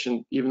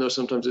operation, even though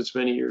sometimes it's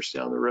many years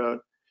down the road.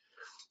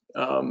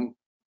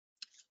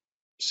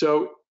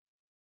 So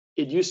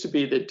it used to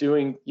be that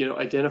doing,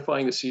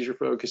 identifying the seizure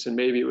focus, and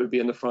maybe it would be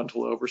in the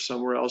frontal lobe or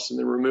somewhere else, and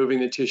then removing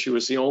the tissue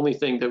was the only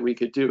thing that we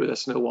could do, but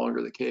that's no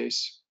longer the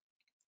case.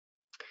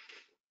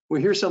 Well,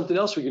 here's something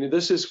else we can do.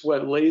 This is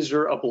what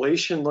laser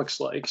ablation looks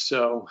like.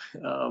 So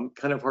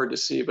kind of hard to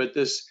see, but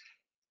this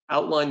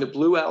outline, the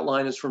blue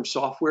outline, is from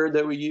software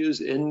that we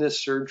use in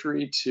this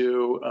surgery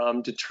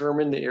to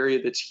determine the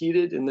area that's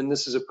heated. And then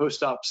this is a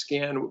post-op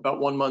scan about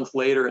 1 month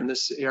later, and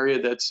this area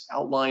that's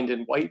outlined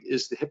in white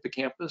is the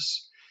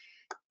hippocampus.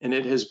 And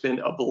it has been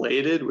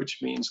ablated,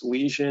 which means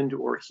lesioned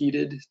or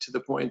heated to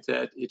the point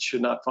that it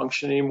should not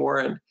function anymore.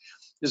 And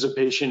this is a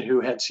patient who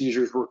had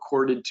seizures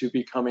recorded to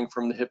be coming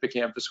from the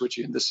hippocampus, which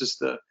this is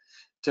the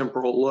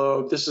temporal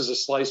lobe. This is a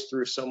slice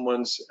through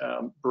someone's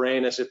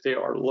brain as if they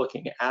are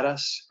looking at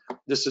us.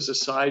 This is a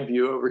side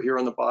view over here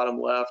on the bottom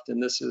left,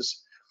 and this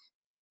is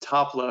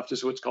top left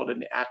is what's called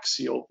an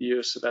axial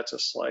view. So that's a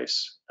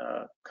slice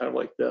kind of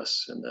like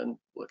this, and then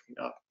looking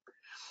up.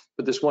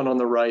 But this one on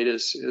the right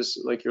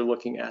is like you're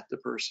looking at the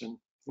person.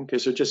 Okay,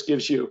 so it just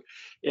gives you,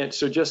 and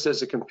so just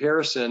as a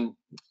comparison,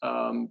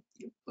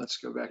 let's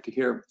go back to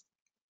here.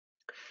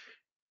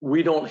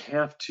 We don't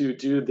have to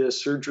do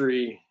this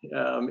surgery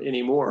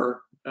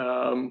anymore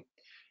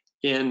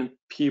in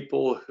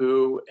people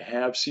who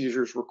have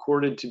seizures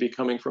recorded to be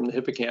coming from the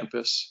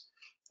hippocampus.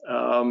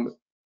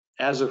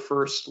 As a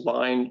first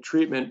line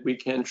treatment, we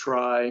can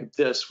try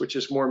this, which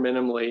is more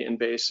minimally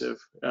invasive,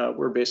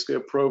 where basically a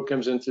probe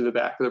comes in through the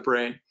back of the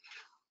brain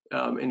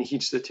and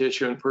heats the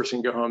tissue, and the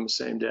person can go home the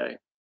same day.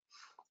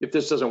 If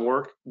this doesn't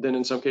work, then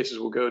in some cases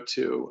we'll go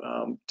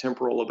to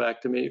temporal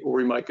lobectomy, or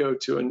we might go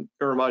to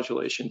a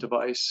neuromodulation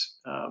device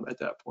at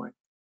that point.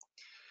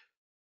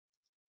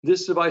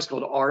 This device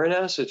called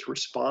RNS, it's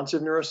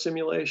responsive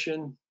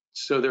neurostimulation.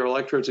 So there are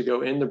electrodes that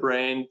go in the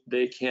brain.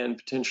 They can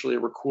potentially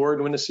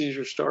record when the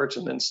seizure starts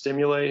and then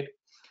stimulate.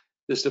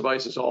 This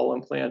device is all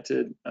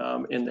implanted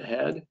in the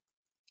head.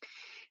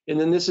 And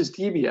then this is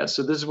DBS.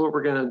 So this is what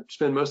we're going to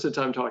spend most of the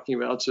time talking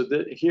about. So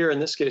that here in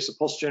this case, the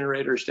pulse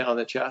generator is down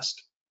the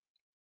chest,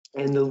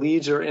 and the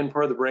leads are in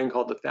part of the brain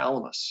called the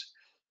thalamus,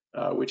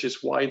 which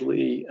is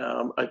widely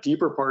a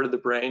deeper part of the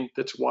brain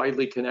that's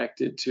widely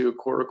connected to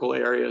cortical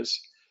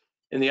areas.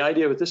 And the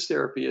idea with this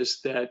therapy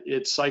is that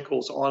it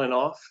cycles on and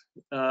off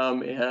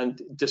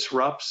and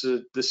disrupts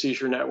the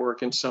seizure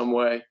network in some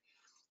way.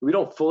 We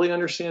don't fully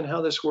understand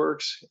how this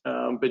works,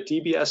 but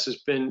DBS has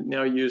been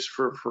now used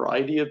for a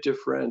variety of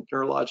different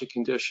neurologic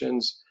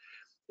conditions.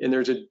 And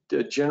there's a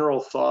general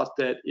thought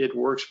that it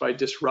works by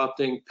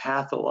disrupting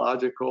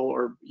pathological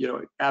or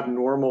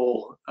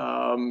abnormal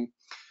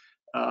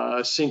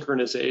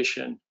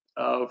synchronization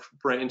of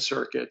brain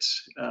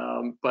circuits,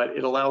 but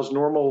it allows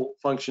normal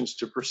functions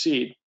to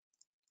proceed.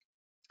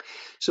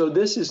 So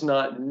this is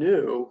not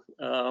new.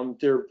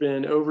 There have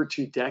been over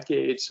 2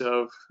 decades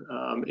of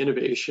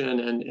innovation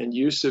and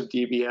use of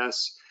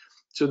DBS.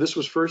 So this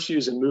was first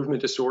used in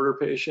movement disorder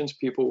patients,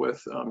 people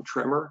with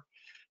tremor,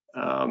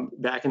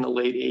 back in the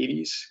late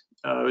 80s.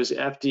 It was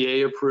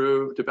FDA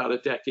approved about a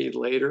decade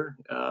later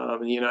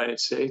in the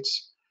United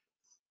States.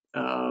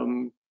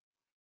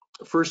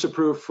 First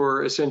approved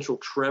for essential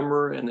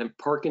tremor and then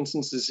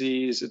Parkinson's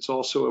disease. It's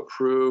also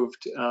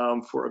approved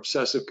for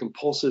obsessive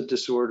compulsive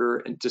disorder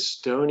and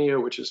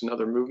dystonia, which is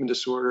another movement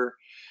disorder.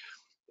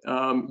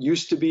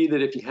 Used to be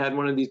that if you had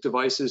one of these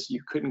devices,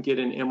 you couldn't get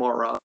an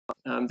MRI.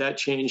 That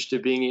changed to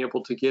being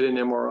able to get an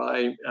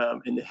MRI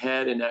in the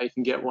head, and now you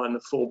can get one,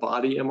 a full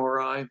body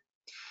MRI.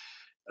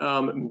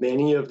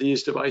 Many of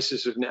these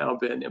devices have now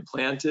been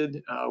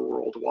implanted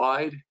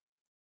worldwide.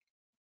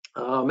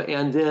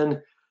 And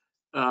then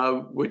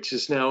which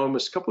is now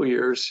almost a couple of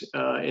years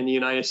in the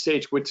United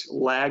States, which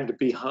lagged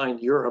behind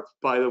Europe,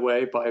 by the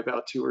way, by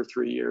about 2 or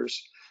 3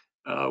 years,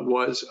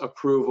 was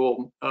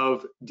approval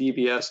of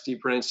DBS,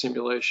 deep brain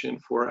stimulation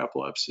for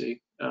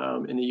epilepsy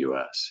in the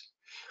US.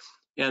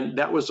 And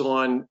that was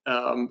on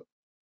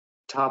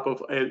top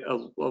of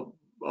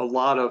a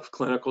lot of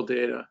clinical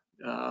data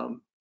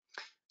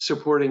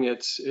supporting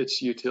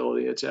its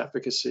utility, its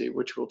efficacy,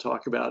 which we'll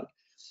talk about.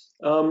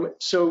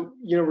 So,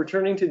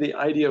 returning to the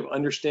idea of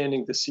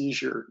understanding the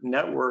seizure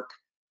network,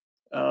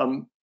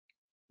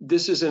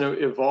 this is an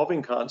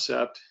evolving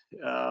concept,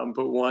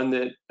 but one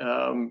that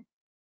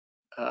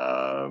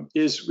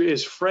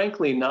is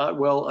frankly not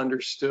well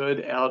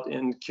understood out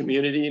in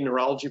community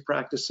neurology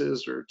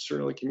practices, or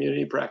certainly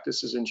community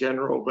practices in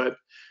general, but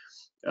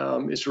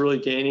it's really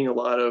gaining a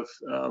lot of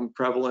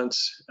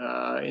prevalence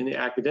in the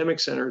academic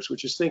centers,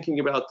 which is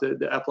thinking about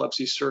the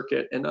epilepsy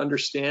circuit and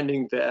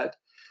understanding that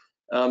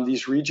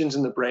these regions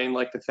in the brain,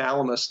 like the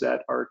thalamus,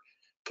 that are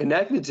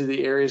connected to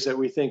the areas that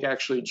we think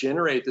actually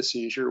generate the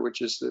seizure,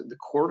 which is the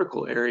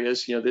cortical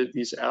areas,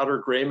 these outer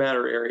gray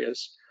matter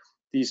areas,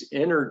 these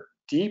inner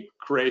deep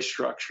gray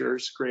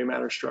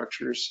matter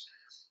structures,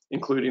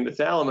 including the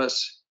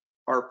thalamus,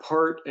 are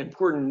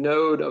important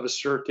node of a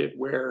circuit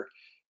where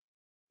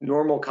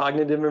normal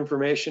cognitive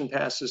information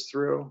passes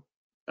through,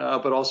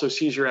 but also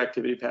seizure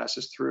activity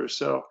passes through.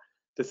 So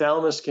the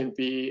thalamus can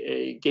be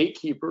a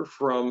gatekeeper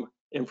from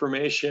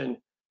information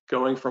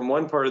going from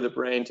one part of the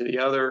brain to the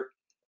other,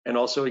 and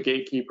also a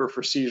gatekeeper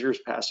for seizures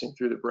passing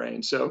through the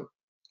brain. So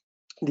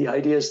the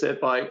idea is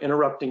that by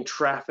interrupting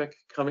traffic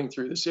coming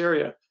through this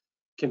area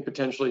can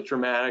potentially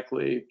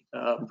dramatically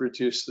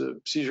reduce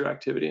the seizure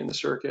activity in the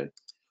circuit.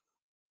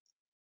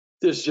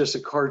 This is just a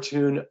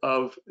cartoon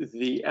of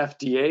the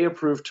FDA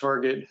approved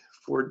target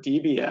for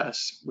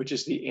DBS, which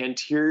is the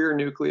anterior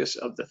nucleus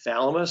of the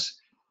thalamus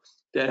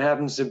that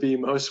happens to be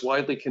most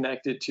widely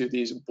connected to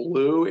these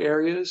blue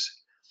areas,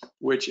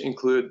 which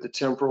include the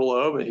temporal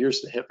lobe, and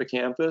here's the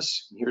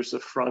hippocampus, and here's the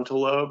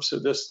frontal lobe. So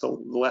this, the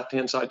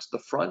left-hand side's the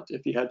front.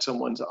 If you had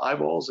someone's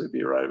eyeballs, it'd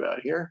be right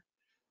about here.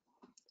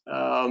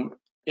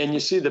 And you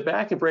see the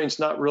back of the brain's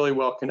not really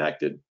well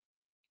connected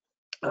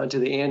to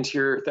the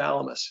anterior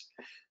thalamus.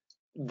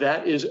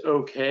 That is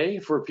okay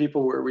for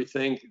people where we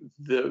think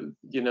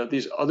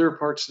these other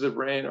parts of the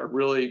brain are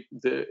really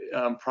the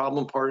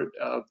problem part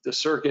of the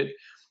circuit,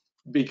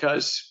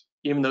 because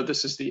even though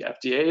this is the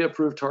FDA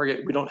approved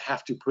target, we don't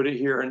have to put it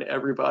here in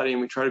everybody,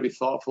 and we try to be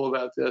thoughtful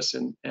about this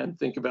and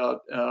think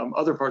about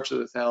other parts of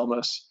the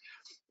thalamus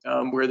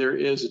where there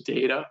is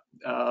data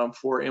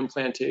for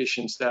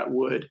implantations that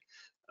would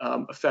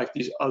affect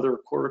these other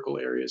cortical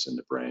areas in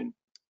the brain.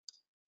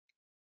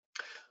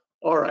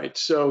 All right,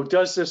 so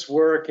does this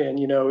work? And,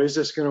 is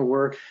this going to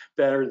work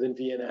better than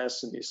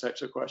VNS and these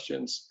types of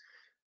questions?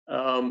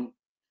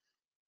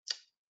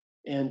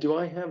 And do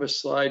I have a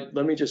slide?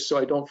 Let me just, so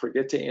I don't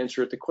forget to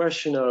answer it. The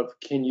question of,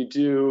 can you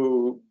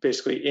do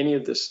basically any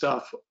of this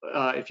stuff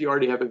if you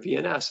already have a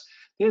VNS?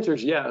 The answer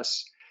is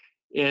yes.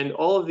 And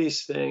all of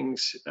these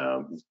things,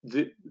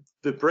 the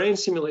brain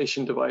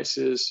stimulation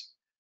devices,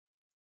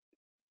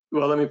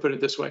 well, let me put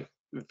it this way.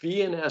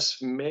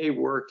 VNS may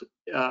work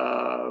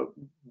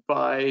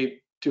by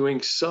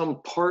doing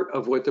some part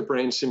of what the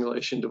brain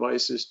stimulation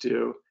devices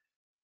do.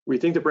 We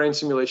think the brain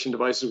stimulation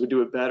devices would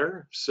do it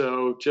better.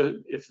 So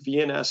if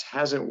VNS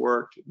hasn't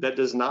worked, that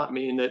does not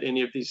mean that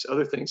any of these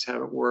other things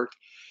haven't worked.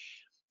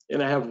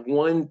 And I have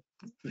one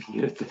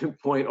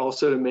point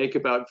also to make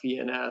about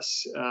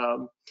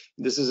VNS.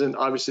 This isn't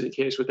obviously the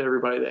case with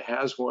everybody that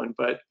has one,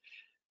 but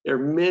there are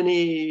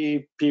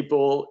many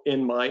people,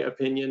 in my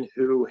opinion,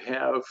 who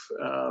have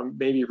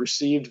maybe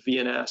received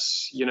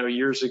VNS,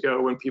 years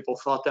ago when people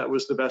thought that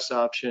was the best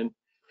option.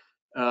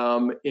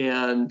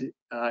 And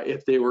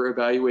if they were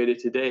evaluated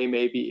today,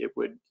 maybe it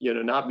would,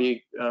 not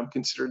be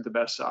considered the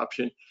best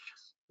option.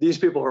 These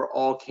people are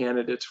all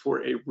candidates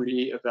for a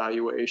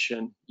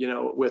re-evaluation,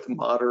 with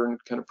modern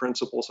kind of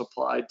principles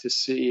applied to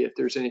see if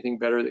there's anything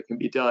better that can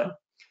be done.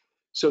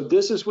 So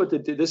this is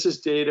this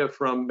is data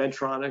from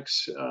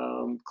Medtronic's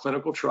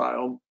clinical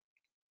trial.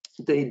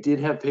 They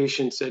did have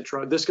patients that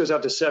tried. This goes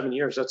out to 7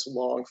 years. That's a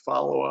long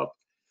follow-up.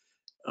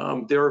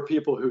 There were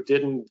people who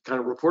didn't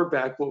kind of report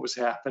back what was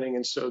happening,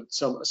 and so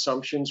some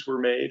assumptions were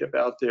made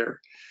about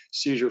their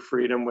seizure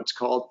freedom. What's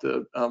called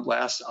the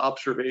last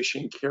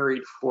observation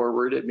carried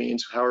forward. It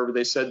means, however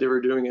they said they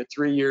were doing it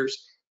 3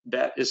 years,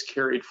 that is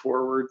carried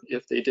forward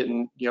if they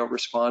didn't,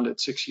 respond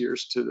at 6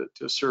 years to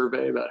a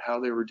survey about how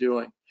they were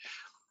doing.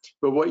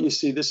 But what you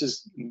see, this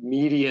is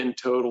median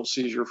total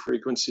seizure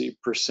frequency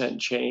 %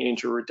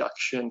 change or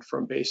reduction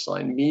from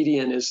baseline.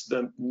 Median is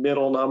the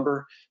middle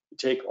number. You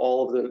take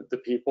all of the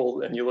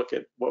people and you look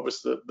at what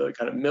was the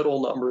kind of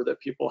middle number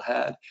that people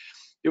had.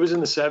 It was in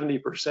the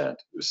 70%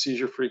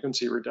 seizure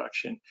frequency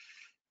reduction.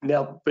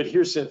 Now, but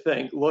here's the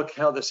thing, look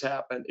how this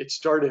happened. It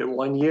started at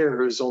 1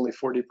 year, it was only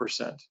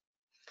 40%.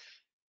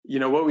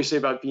 What we say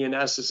about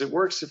VNS is it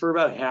works for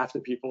about half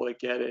the people that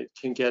get it,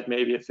 can get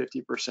maybe a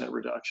 50%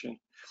 reduction.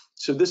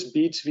 So this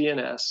beats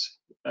VNS,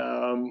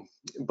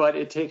 but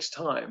it takes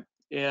time.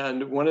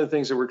 And one of the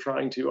things that we're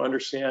trying to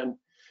understand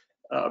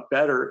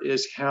better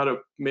is how to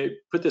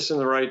put this in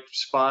the right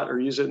spot or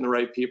use it in the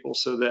right people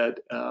so that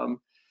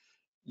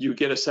you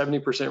get a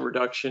 70%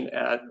 reduction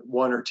at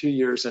 1 or 2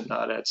 years and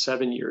not at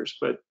 7 years.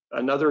 But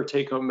another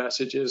take-home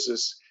message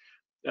is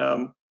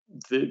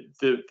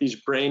these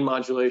brain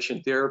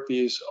modulation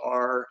therapies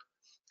are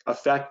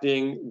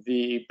affecting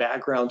the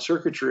background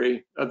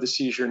circuitry of the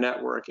seizure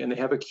network, and they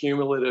have a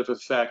cumulative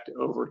effect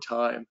over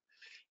time.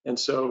 And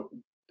so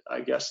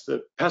I guess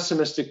the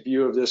pessimistic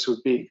view of this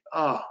would be,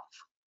 oh,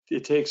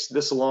 it takes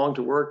this long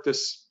to work,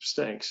 this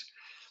stinks.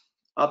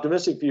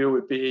 Optimistic view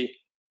would be,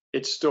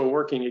 it's still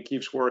working, it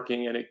keeps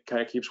working, and it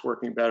kind of keeps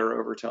working better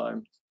over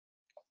time.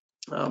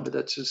 But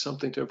that's just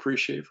something to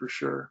appreciate for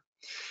sure.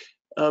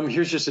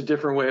 Here's just a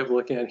different way of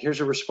looking at it.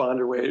 Here's a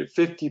responder rate,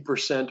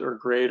 50% or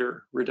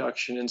greater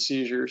reduction in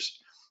seizures.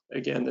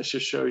 Again, this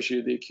just shows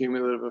you the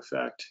cumulative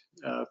effect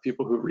of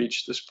people who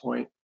reach this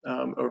point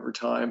over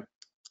time.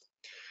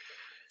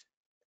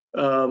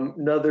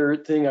 Another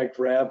thing I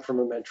grabbed from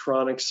a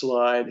Medtronic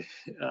slide,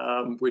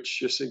 which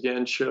just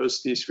again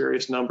shows these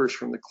various numbers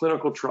from the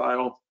clinical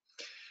trial.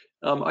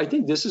 I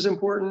think this is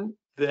important,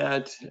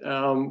 that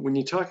when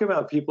you talk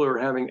about people who are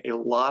having a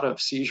lot of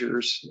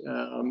seizures,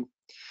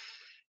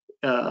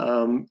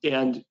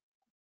 and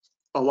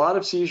a lot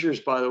of seizures,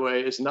 by the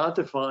way, is not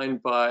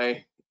defined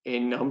by a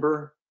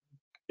number.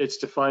 It's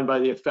defined by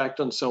the effect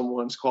on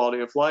someone's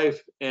quality of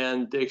life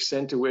and the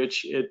extent to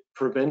which it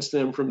prevents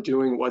them from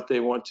doing what they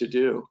want to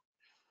do.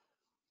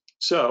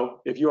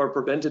 So if you are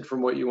prevented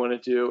from what you want to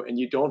do and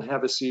you don't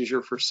have a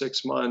seizure for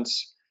 6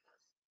 months,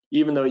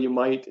 even though you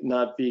might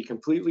not be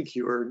completely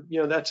cured,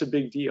 that's a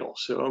big deal.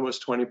 So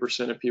almost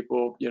 20% of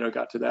people,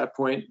 got to that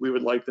point. We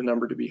would like the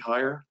number to be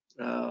higher,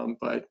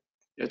 but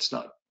it's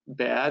not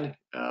bad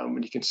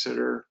when you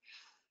consider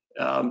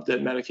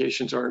that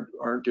medications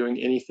aren't doing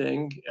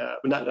anything.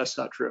 That's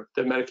not true.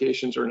 That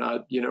medications are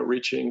not,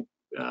 reaching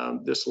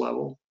this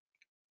level.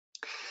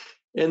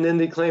 And then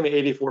they claim an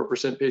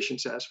 84%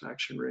 patient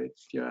satisfaction rate,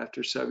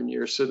 after 7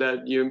 years. So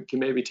that you can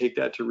maybe take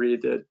that to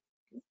read that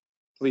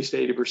at least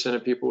 80%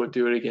 of people would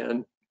do it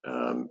again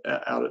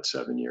out at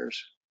 7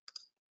 years.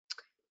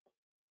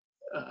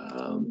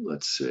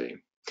 Let's see.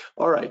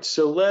 All right,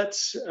 so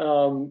let's,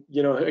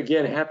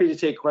 again, happy to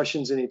take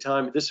questions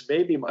anytime. This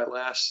may be my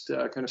last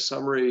kind of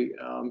summary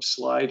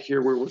slide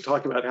here, where we'll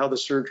talk about how the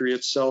surgery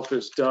itself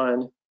is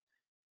done.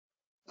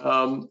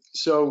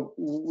 So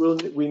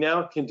we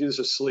now can do this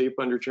asleep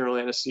under general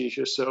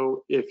anesthesia.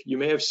 So if you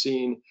may have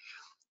seen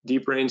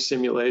deep brain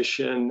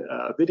stimulation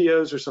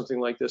videos or something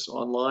like this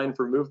online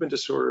for movement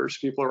disorders,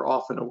 people are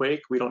often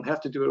awake. We don't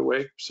have to do it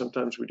awake.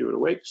 Sometimes we do it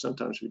awake,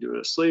 sometimes we do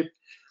it asleep.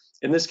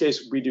 In this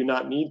case, we do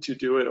not need to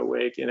do it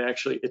awake, and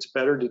actually it's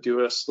better to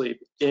do it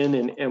asleep in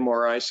an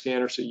MRI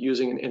scanner, so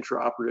using an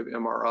intraoperative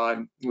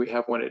MRI. We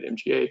have one at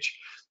MGH,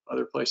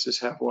 other places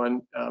have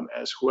one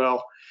as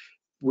well,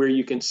 where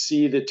you can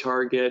see the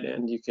target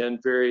and you can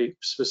very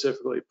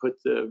specifically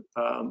put the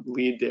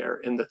lead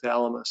there in the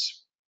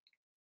thalamus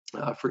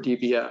for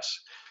DBS.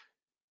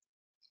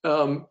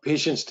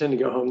 Patients tend to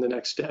go home the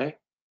next day.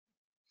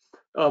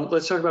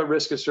 Let's talk about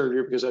risk of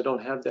surgery, because I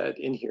don't have that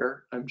in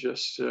here. I'm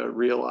just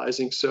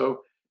realizing.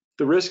 So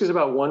the risk is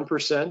about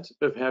 1%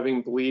 of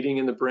having bleeding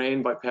in the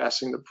brain by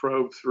passing the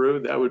probe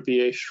through. That would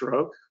be a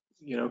stroke,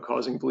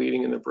 causing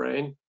bleeding in the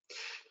brain.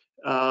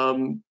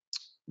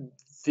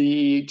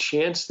 The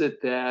chance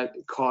that that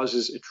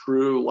causes a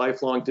true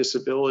lifelong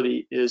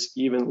disability is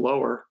even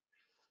lower.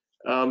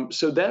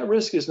 So that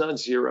risk is not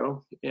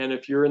zero. And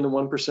if you're in the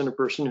 1% of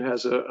person who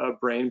has a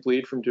brain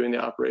bleed from doing the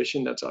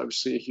operation, that's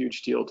obviously a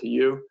huge deal to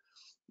you.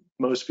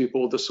 Most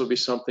people, this will be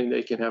something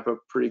they can have a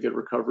pretty good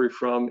recovery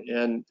from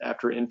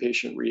after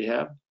inpatient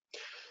rehab.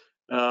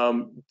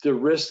 The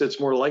risk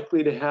that's more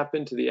likely to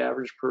happen to the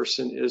average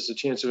person is the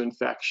chance of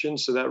infection.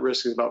 So that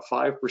risk is about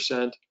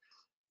 5%,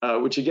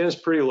 which again is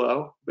pretty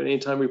low. But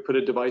anytime we put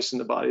a device in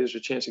the body, there's a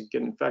chance it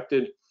can get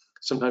infected.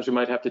 Sometimes we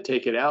might have to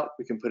take it out.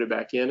 We can put it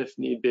back in if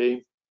need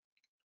be.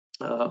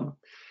 Not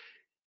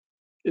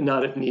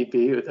if need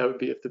be, but that would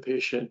be if the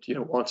patient,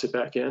 wants it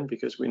back in,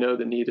 because we know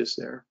the need is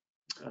there.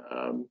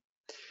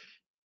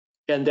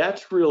 And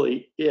that's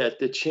really it.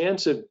 The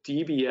chance of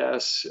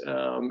DBS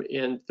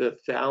in the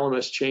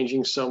thalamus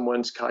changing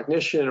someone's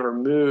cognition or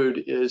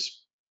mood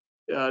is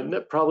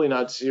probably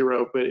not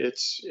zero, but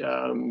it's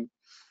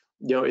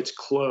it's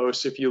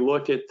close. If you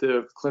look at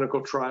the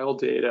clinical trial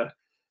data,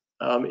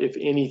 if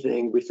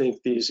anything, we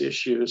think these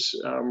issues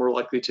are more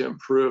likely to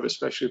improve,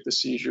 especially if the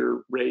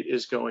seizure rate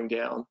is going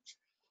down.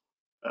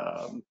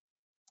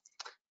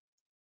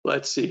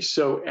 Let's see,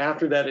 so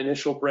after that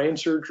initial brain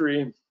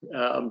surgery,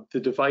 the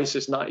device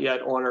is not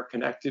yet on or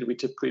connected. We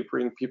typically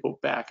bring people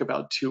back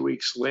about 2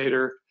 weeks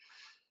later.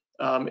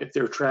 If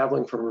they're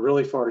traveling from a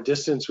really far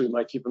distance, we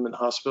might keep them in the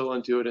hospital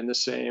and do it in the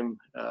same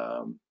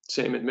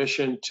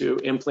admission to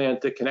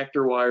implant the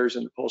connector wires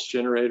and the pulse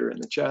generator in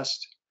the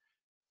chest.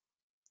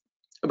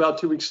 About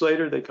 2 weeks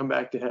later, they come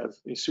back to have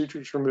the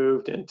sutures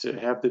removed and to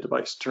have the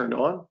device turned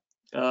on.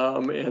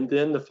 And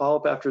then the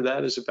follow-up after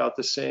that is about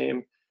the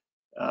same.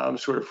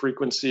 sort of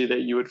frequency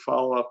that you would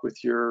follow up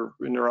with your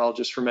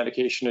neurologist for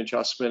medication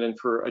adjustment and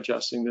for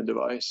adjusting the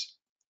device.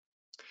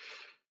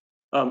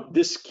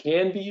 This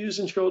can be used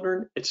in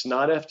children. It's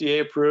not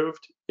FDA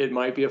approved. It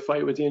might be a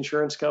fight with the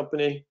insurance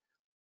company.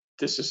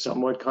 This is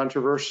somewhat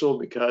controversial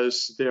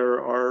because there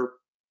are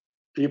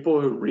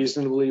people who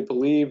reasonably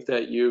believe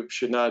that you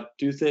should not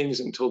do things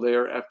until they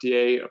are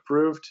FDA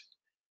approved,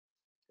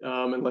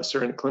 unless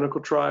they're in a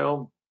clinical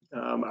trial.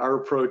 Our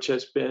approach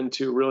has been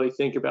to really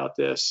think about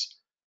this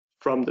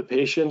from the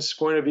patient's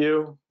point of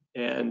view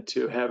and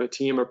to have a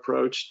team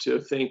approach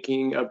to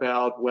thinking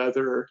about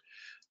whether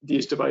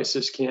these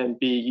devices can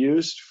be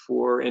used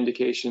for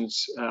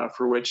indications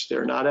for which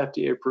they're not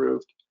FDA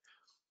approved.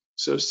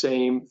 So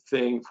same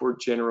thing for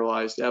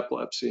generalized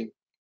epilepsy.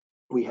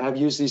 We have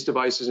used these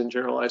devices in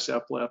generalized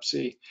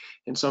epilepsy,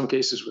 in some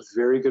cases with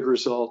very good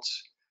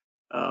results.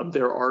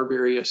 There are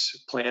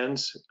various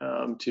plans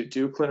to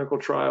do clinical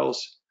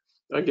trials.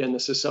 Again,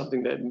 this is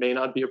something that may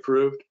not be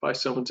approved by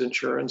someone's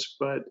insurance,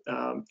 but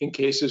in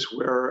cases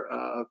where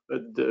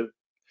the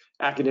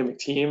academic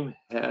team,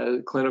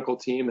 clinical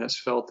team has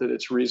felt that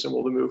it's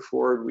reasonable to move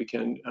forward, we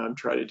can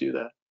try to do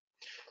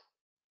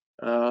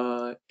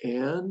that.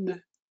 And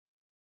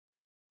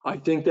I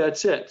think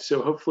that's it.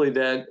 So hopefully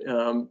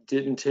that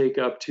didn't take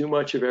up too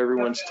much of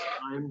everyone's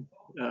time.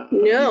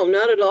 No,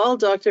 not at all,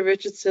 Dr.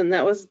 Richardson.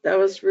 That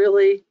was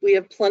really, we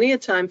have plenty of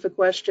time for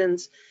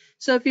questions.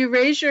 So if you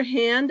raise your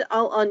hand,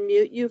 I'll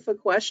unmute you for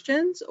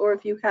questions, or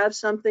if you have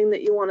something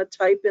that you want to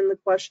type in the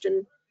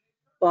question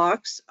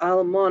box,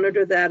 I'll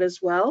monitor that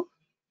as well.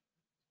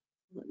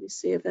 Let me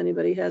see if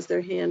anybody has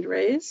their hand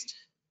raised.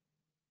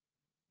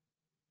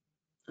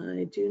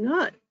 I do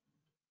not.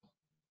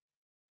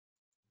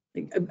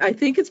 I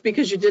think it's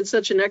because you did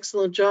such an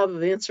excellent job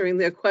of answering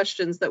their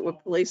questions that were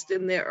placed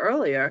in there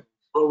earlier.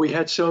 Well, we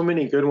had so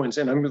many good ones,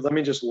 and let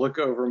me just look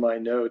over my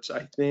notes.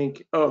 I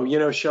think,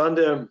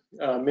 Shonda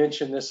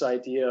mentioned this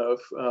idea of,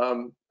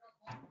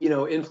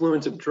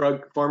 influence of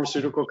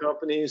pharmaceutical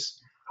companies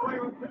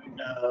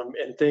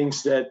and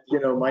things that,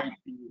 might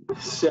be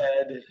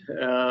said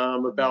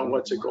about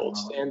what's a gold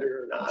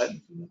standard or not.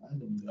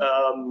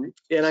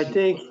 And I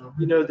think,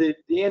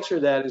 the answer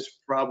to that is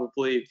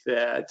probably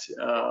that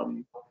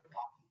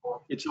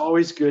it's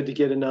always good to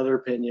get another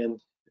opinion.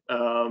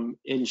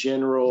 In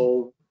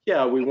general,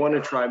 yeah, we want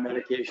to try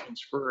medications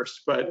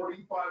first, but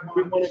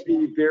we want to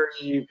be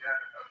very,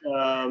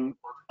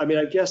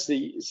 I guess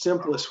the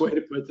simplest way to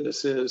put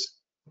this is,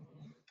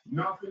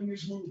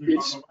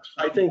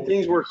 I think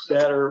things work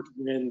better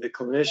when the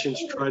clinicians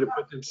try to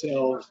put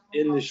themselves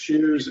in the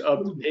shoes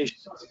of the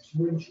patients.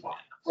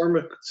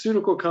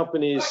 Pharmaceutical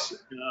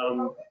companies,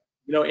 and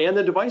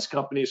the device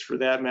companies for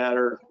that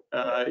matter,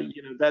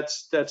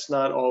 that's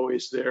not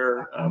always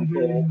their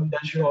goal. But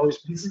that should always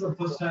be. This is the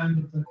first time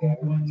that the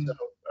people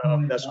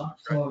that's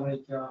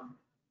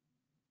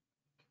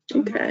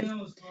Okay.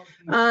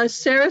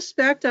 Sarah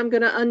Specht, I'm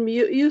going to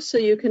unmute you so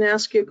you can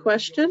ask your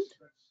question.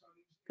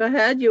 Go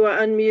ahead, you are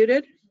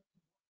unmuted.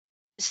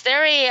 Is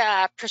there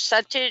a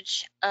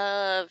percentage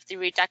of the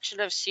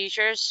reduction of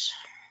seizures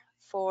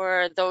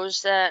for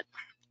those that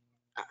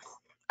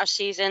are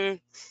seizing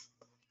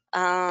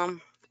a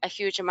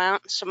huge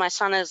amount? So my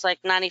son is like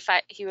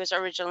 95. He was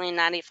originally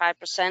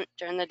 95%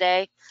 during the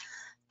day,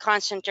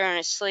 constant during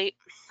his sleep.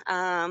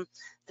 The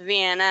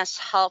VNS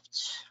helped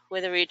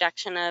with a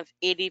reduction of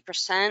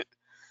 80%,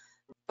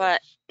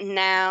 but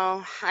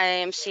now I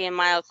am seeing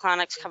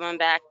myoclonics coming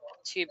back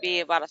to be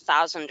about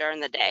 1,000 during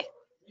the day.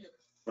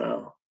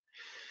 Wow.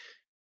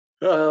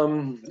 I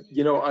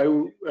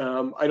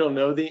don't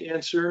know the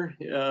answer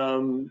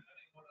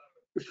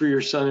for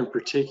your son in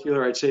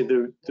particular. I'd say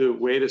the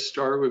way to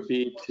start would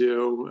be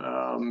to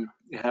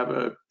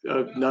have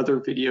another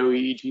video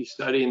EEG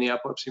study in the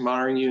epilepsy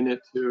monitoring unit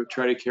to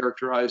try to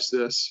characterize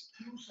this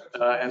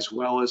as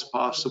well as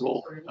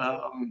possible.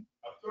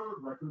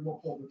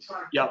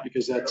 Yeah,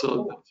 because that's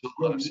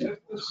epilepsy.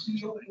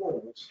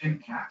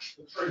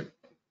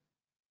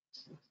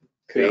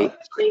 Great,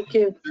 thank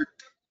you.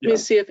 Let me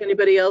see if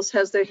anybody else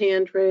has their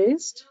hand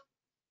raised.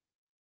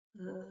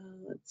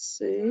 Let's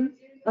see.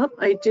 Oh,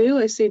 I do.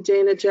 I see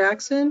Dana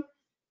Jackson.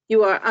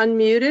 You are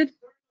unmuted.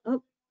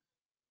 Oh,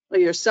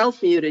 you're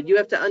self-muted. You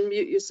have to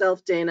unmute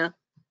yourself, Dana.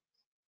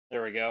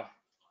 There we go.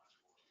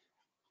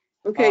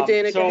 Okay,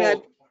 Dana, go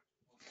ahead.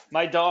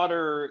 My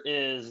daughter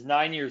is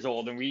 9 years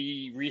old, and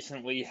we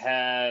recently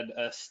had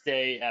a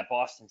stay at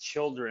Boston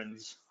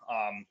Children's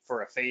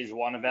for a phase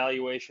 1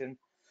 evaluation.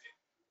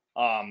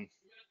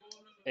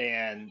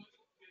 And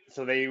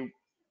so they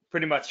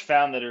pretty much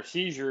found that her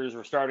seizures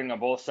were starting on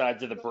both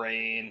sides of the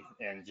brain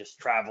and just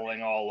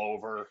traveling all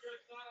over.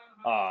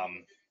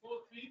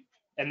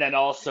 And then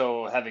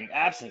also having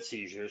absent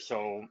seizures.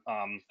 So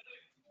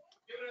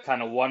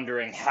kind of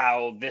wondering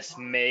how this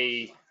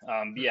may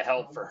be a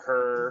help for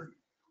her,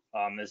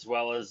 as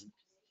well as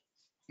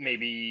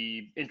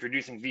maybe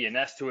introducing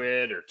VNS to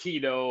it or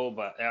keto,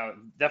 but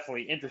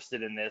definitely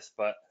interested in this.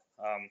 But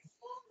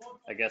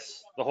I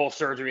guess the whole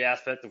surgery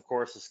aspect, of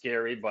course, is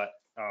scary, but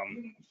I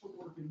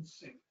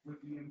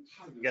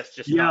guess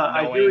just Yeah, not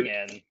I hear knowing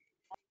it.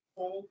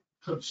 and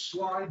Could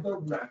slide the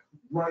wreck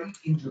right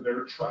into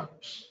their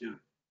traps.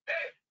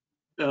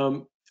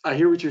 I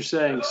hear what you're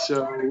saying.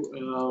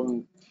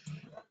 So,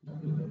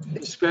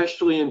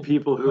 especially in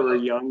people who are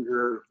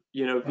younger,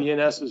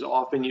 VNS is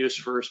often used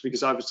first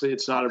because obviously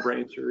it's not a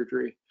brain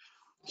surgery.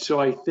 So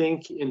I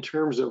think in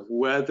terms of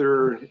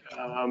whether,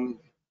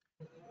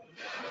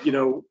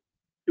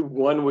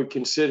 one would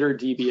consider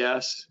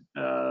DBS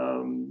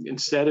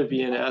instead of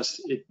VNS,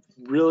 it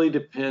really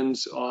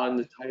depends on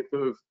the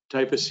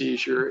type of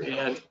seizure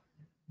and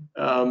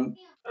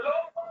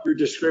your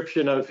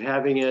description of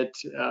having it,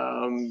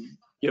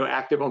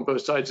 active on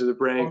both sides of the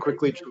brain,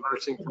 quickly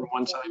traversing from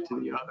one side to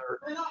the other.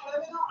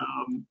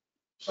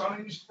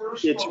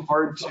 It's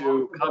hard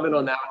to comment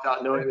on that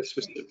without knowing the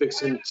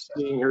specifics and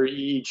seeing her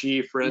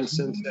EEG, for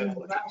instance, and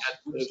looking at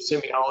the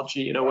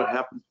semiology, what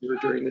happens to her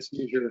during the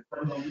seizure.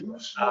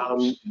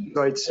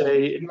 So I'd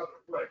say it's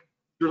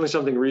certainly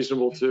something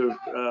reasonable to,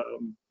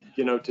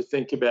 to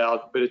think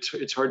about, but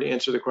it's hard to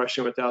answer the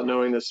question without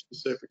knowing the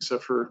specifics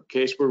of her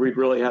case, where we'd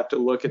really have to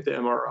look at the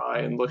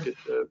MRI and look at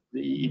the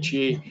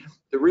EEG.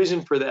 The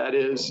reason for that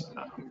is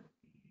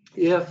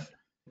if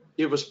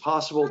it was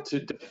possible to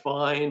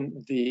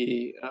define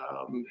the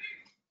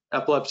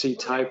epilepsy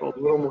type a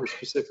little more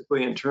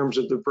specifically in terms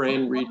of the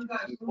brain regions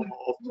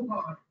involved,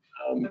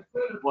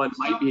 one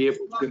might be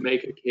able to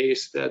make a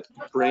case that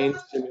brain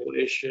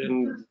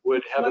stimulation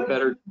would have a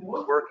better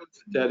work.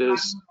 That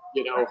is,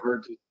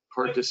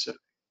 hard to say.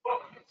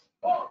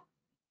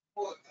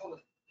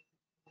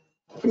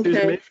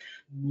 Okay.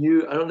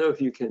 I don't know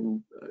if you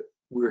can,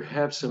 we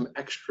have some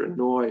extra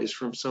noise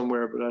from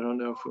somewhere, but I don't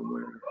know from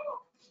where.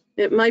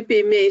 It might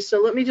be me.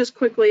 So let me just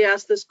quickly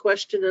ask this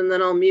question and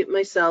then I'll mute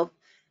myself.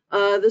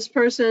 This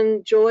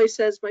person, Joy,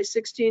 says, my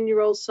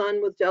 16-year-old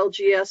son with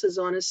LGS is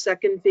on his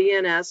second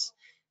VNS,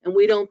 and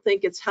we don't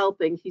think it's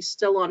helping. He's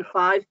still on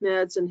 5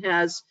 meds and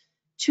has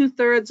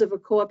 2/3 of a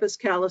corpus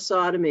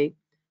callosotomy.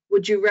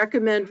 Would you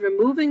recommend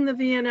removing the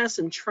VNS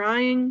and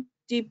trying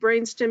deep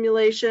brain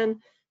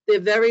stimulation? They're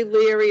very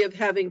leery of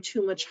having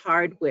too much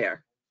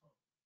hardware.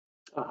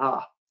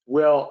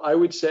 Well, I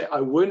would say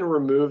I wouldn't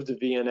remove the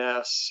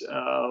VNS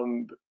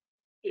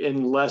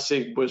unless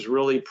it was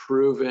really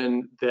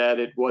proven that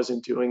it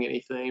wasn't doing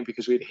anything,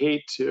 because we'd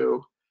hate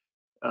to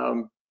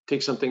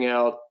take something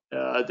out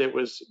that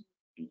was,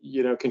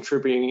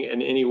 contributing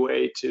in any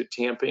way to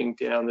tamping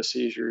down the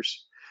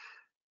seizures.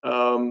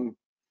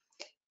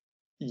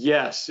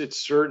 Yes, it's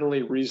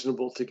certainly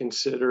reasonable to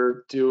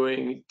consider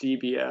doing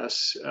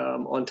DBS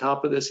on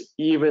top of this,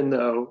 even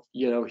though,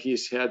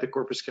 he's had the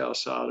corpus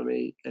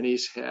callosotomy and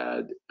he's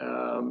had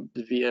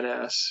the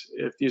VNS.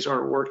 If these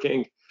aren't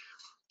working,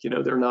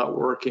 they're not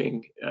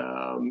working.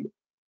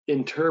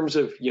 In terms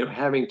of,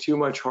 having too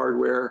much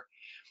hardware,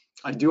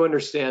 I do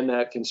understand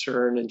that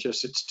concern and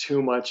just it's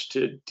too much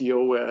to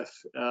deal with.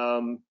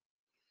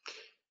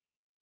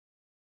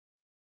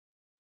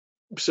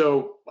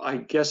 So I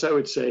guess I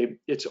would say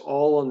it's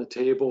all on the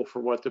table for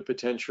what the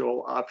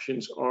potential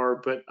options are,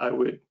 but I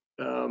would,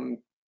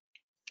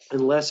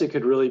 unless it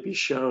could really be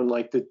shown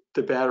like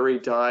the battery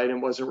died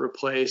and wasn't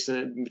replaced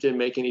and it didn't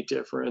make any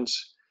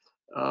difference,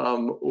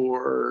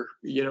 or,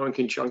 in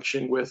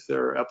conjunction with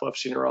their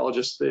epilepsy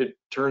neurologist, they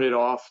turn it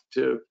off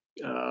to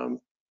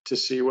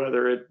see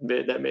whether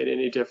that made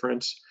any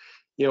difference.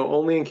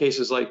 Only in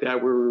cases like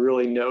that where we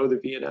really know the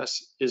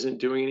VNS isn't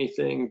doing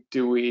anything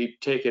do we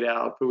take it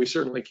out, but we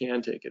certainly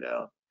can take it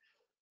out.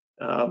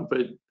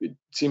 But it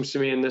seems to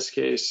me in this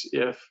case,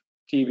 if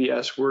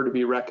DBS were to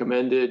be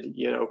recommended,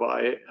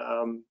 by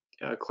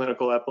a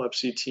clinical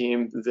epilepsy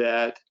team,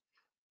 that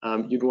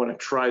you'd want to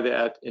try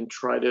that and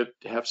try to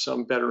have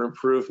some better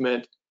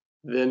improvement,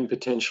 then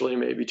potentially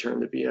maybe turn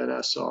the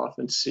VNS off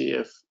and see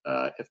if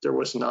there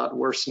was not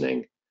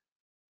worsening,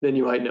 then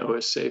you might know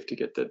it's safe to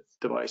get the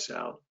device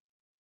out.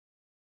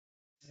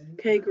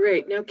 Okay,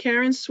 great. Now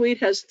Karen Sweet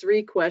has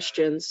 3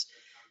 questions.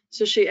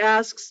 So she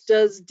asks,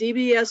 does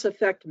DBS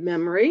affect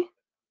memory?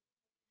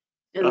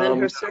 And then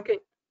her second,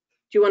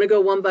 do you want to go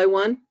one by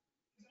one?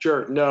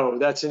 Sure, no,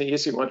 that's an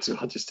easy one, so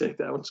I'll just take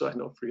that one so I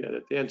don't forget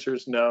it. The answer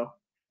is no.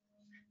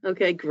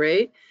 Okay,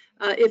 great.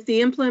 If the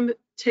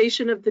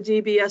implementation of the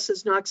DBS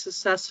is not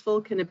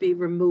successful, can it be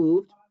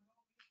removed?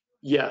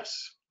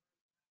 Yes.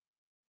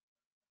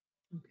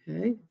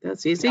 Okay,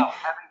 that's easy. Now,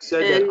 having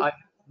said that, I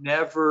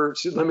never,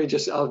 so let me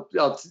just,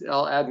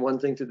 I'll add one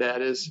thing to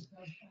that is,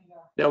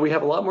 now we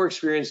have a lot more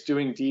experience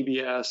doing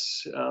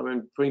DBS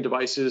and putting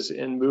devices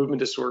in movement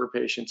disorder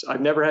patients. I've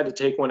never had to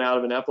take one out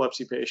of an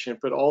epilepsy patient,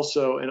 but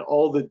also in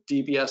all the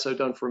DBS I've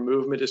done for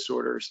movement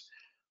disorders,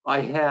 I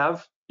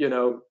have,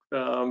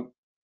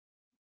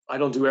 I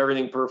don't do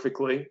everything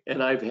perfectly,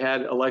 and I've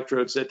had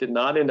electrodes that did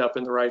not end up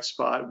in the right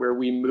spot where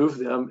we move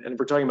them, and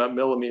we're talking about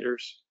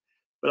millimeters.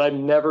 But I've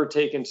never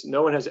taken,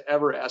 no one has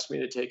ever asked me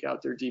to take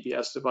out their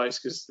DBS device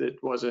because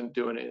it wasn't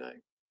doing anything.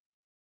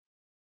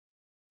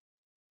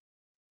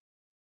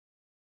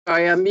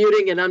 Sorry, I'm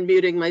muting and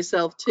unmuting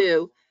myself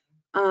too.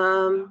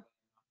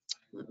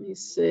 Let me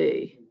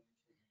see.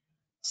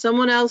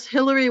 Someone else,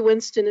 Hillary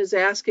Winston, is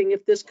asking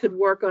if this could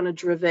work on a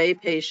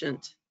Dravet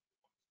patient.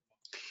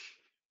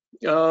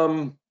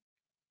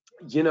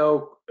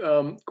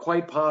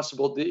 Quite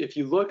possible. If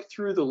you look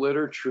through the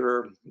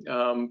literature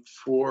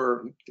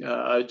for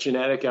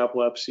genetic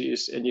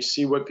epilepsies and you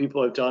see what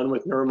people have done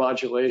with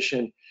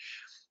neuromodulation,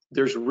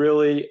 there's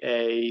really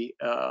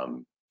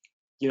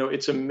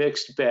it's a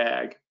mixed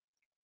bag.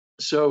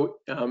 So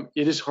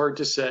it is hard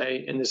to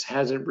say, and this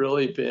hasn't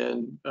really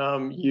been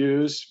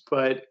used,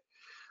 but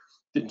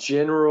the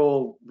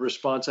general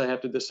response I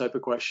have to this type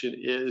of question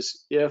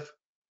is if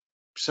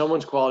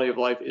someone's quality of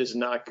life is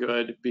not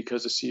good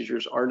because the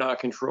seizures are not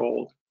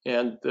controlled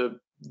and the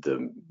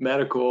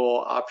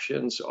medical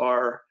options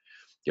are,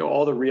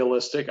 all the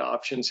realistic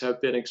options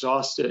have been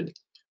exhausted,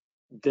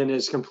 then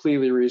it's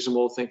completely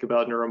reasonable to think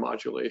about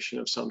neuromodulation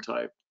of some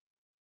type.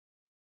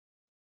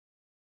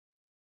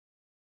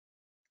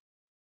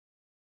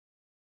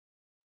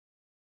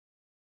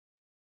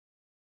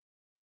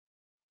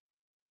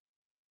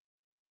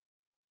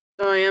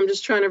 Sorry, I'm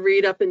just trying to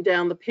read up and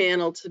down the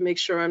panel to make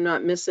sure I'm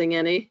not missing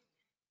any.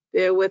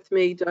 Bear with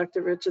me,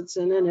 Dr.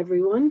 Richardson and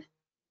everyone.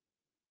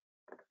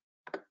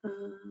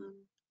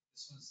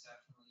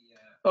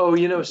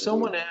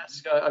 Someone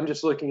asked, I'm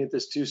just looking at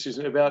this too,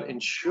 Susan, about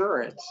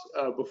insurance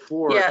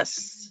before.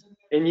 Yes.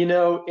 And in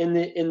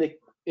the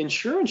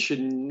insurance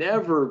should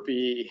never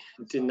be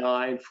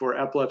denied for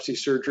epilepsy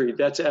surgery.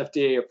 That's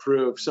FDA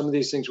approved. Some of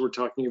these things we're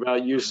talking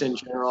about, use in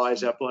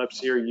generalized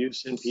epilepsy or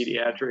use in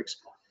pediatrics,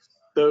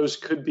 those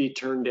could be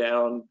turned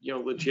down,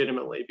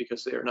 legitimately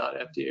because they are not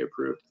FDA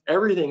approved.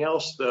 Everything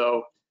else,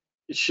 though,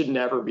 it should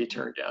never be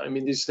turned down. I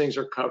mean, these things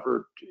are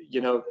covered,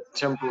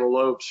 temporal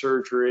lobe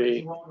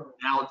surgery,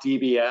 now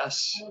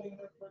DBS.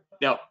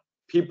 Now,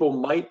 people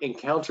might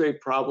encounter a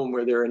problem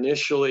where they're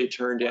initially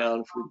turned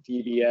down for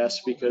DBS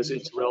because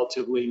it's a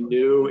relatively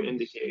new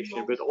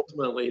indication, but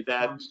ultimately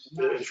that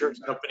the insurance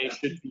company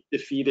should be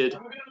defeated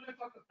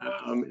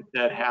if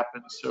that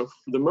happens. So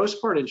for the most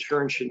part,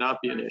 insurance should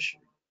not be an issue,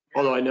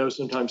 although I know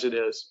sometimes it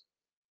is.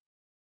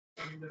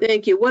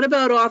 Thank you. What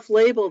about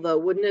off-label, though?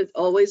 Wouldn't it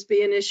always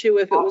be an issue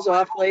if it was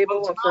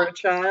off-label or for a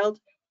child?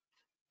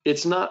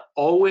 It's not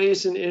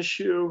always an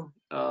issue.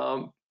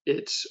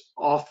 It's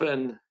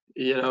often,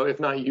 if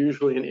not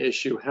usually an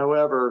issue.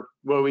 However,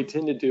 what we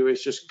tend to do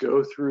is just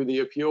go through the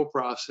appeal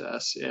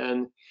process,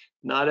 and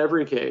not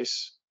every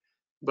case,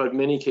 but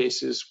many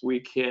cases, we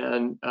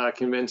can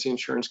convince the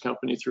insurance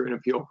company through an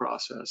appeal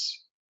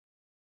process.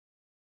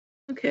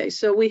 Okay,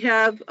 so we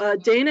have,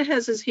 Dana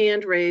has his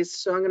hand raised,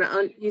 so I'm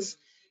gonna,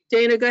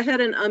 Dana, go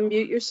ahead and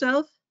unmute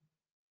yourself.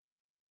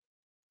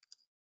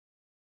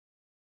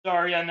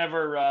 Sorry, I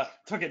never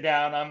took it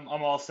down.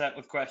 I'm all set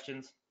with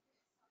questions.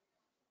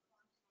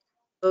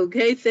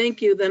 Okay,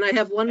 thank you. Then I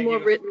have one Thank more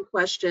you. written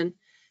question.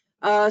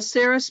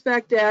 Sarah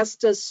Specht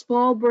asked, does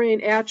small brain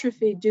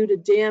atrophy due to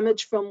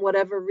damage from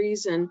whatever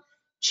reason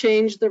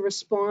change the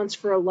response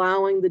for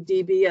allowing the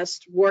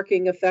DBS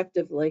working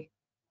effectively?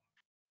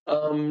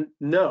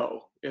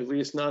 No, at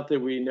least not that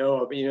we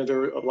know of.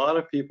 There are a lot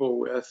of people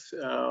with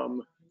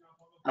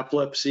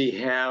epilepsy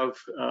have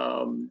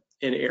an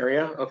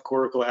area of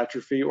cortical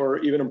atrophy or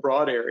even a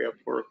broad area of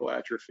cortical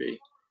atrophy.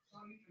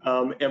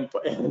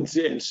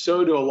 And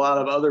so do a lot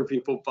of other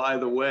people, by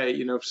the way.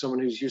 If someone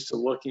who's used to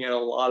looking at a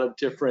lot of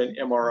different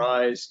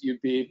MRIs,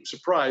 you'd be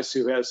surprised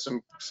who has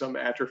some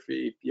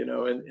atrophy,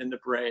 in the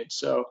brain.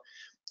 So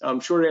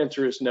short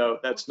answer is no,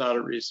 that's not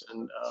a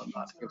reason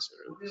not to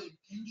consider this.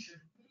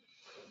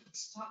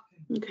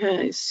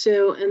 Okay,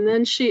 so, and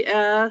then she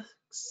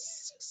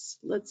asks,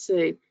 let's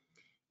see,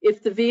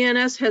 if the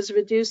VNS has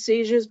reduced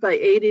seizures by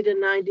 80 to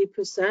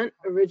 90%,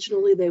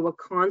 originally they were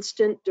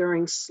constant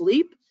during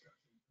sleep,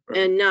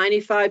 and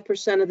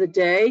 95% of the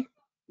day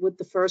with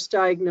the first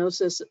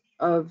diagnosis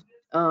of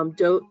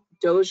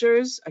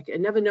Dozier's. I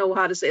never know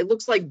how to say it. It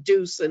looks like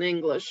deuce in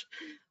English,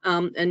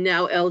 and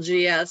now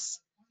LGS.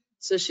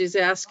 So she's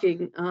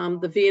asking,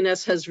 the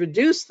VNS has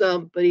reduced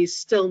them, but he's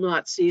still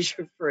not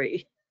seizure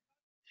free.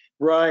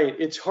 Right.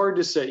 It's hard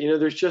to say.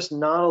 There's just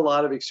not a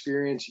lot of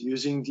experience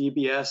using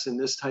DBS in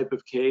this type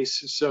of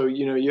case. So,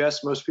 you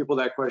ask most people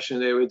that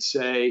question, they would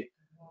say,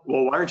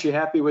 well, why aren't you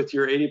happy with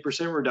your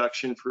 80%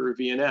 reduction for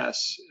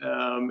VNS?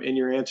 And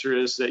your answer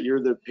is that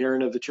you're the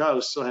parent of the child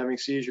who's still having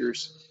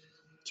seizures.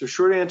 So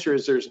short answer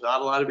is there's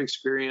not a lot of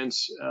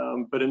experience.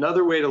 But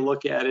another way to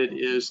look at it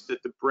is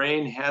that the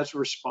brain has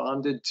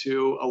responded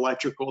to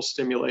electrical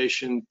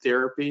stimulation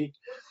therapy.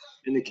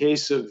 In the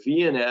case of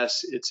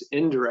VNS, it's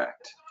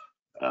indirect.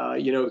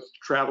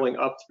 Traveling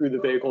up through the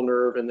vagal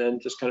nerve and then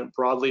just kind of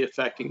broadly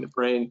affecting the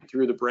brain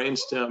through the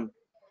brainstem.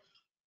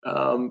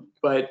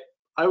 But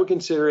I would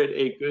consider it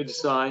a good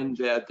sign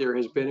that there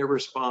has been a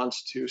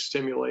response to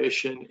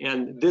stimulation.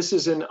 And this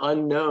is an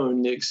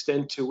unknown, the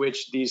extent to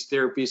which these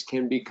therapies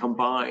can be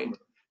combined.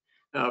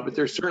 But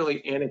there's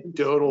certainly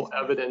anecdotal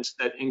evidence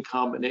that in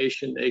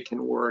combination they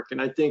can work.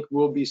 And I think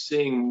we'll be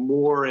seeing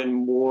more and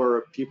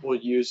more people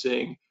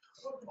using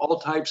all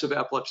types of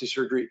epilepsy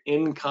surgery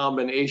in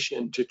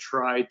combination to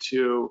try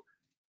to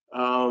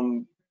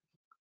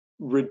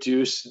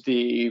reduce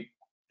the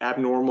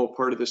abnormal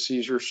part of the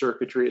seizure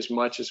circuitry as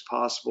much as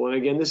possible. And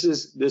again, this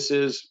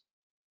is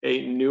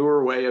a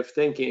newer way of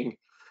thinking.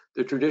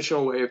 The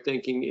traditional way of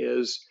thinking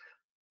is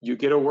you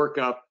get a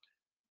workup,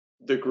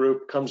 the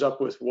group comes up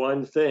with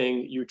one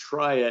thing, you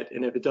try it,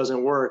 and if it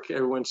doesn't work,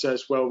 everyone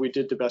says, well, we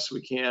did the best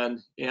we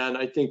can. And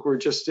I think we're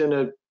just in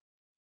a,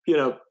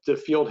 the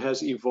field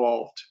has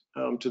evolved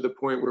to the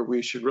point where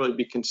we should really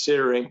be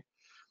considering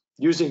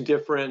using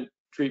different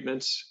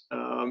treatments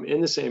in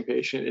the same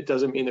patient. It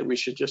doesn't mean that we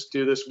should just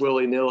do this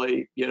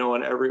willy-nilly,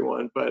 on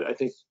everyone, but I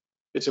think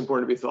it's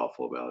important to be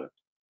thoughtful about it.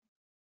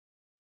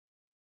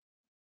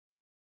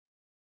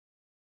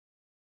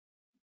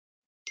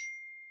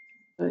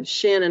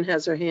 Shannon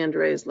has her hand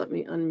raised. Let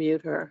me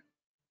unmute her.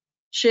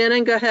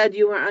 Shannon, go ahead.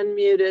 You are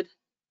unmuted.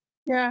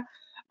 Yeah.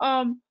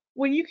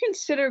 When you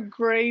consider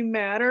gray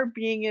matter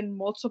being in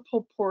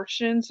multiple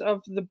portions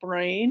of the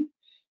brain,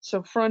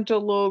 so frontal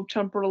lobe,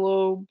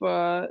 temporal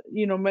lobe,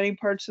 many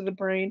parts of the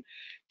brain,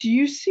 do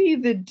you see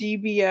the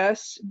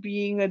DBS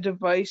being a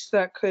device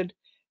that could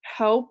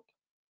help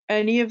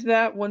any of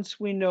that once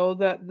we know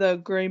that the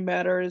gray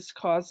matter is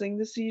causing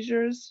the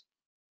seizures?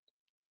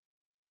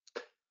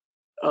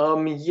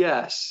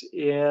 Yes,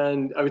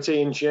 and I would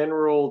say in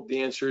general,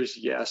 the answer is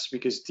yes,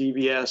 because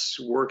DBS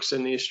works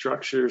in these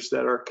structures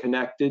that are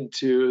connected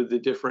to the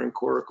different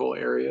cortical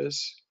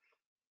areas.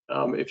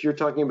 If you're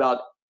talking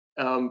about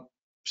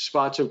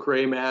spots of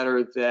gray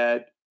matter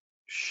that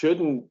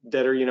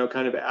are,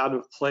 kind of out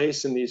of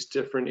place in these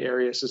different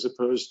areas as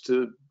opposed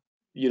to,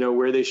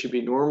 where they should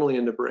be normally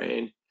in the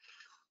brain,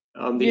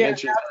 the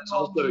answer is that's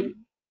also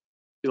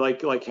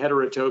like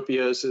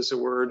heterotopias is a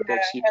word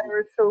that's used.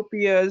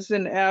 Heterotopias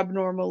and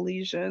abnormal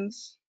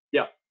lesions.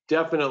 Yeah,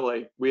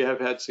 definitely. We have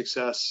had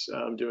success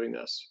doing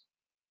this.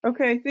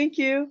 Okay, thank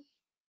you.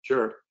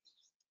 Sure.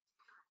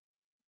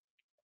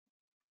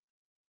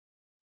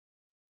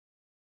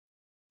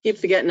 Keep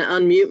forgetting to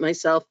unmute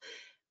myself.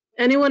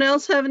 Anyone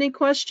else have any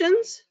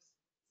questions?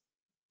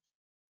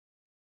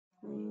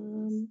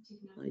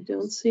 I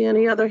don't see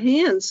any other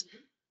hands.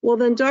 Well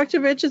then,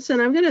 Dr. Richardson,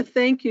 I'm going to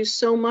thank you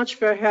so much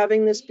for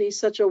having this be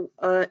such a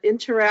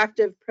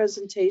interactive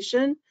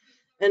presentation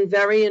and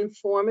very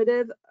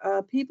informative.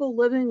 People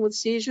living with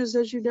seizures,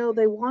 as you know,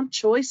 they want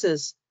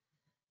choices.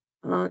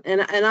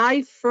 And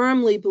I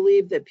firmly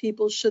believe that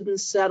people shouldn't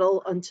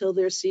settle until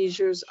their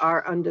seizures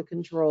are under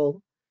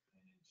control.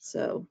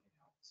 So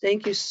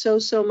thank you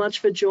so much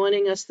for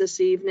joining us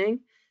this evening.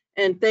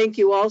 And thank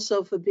you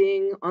also for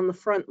being on the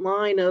front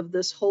line of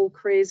this whole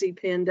crazy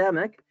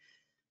pandemic.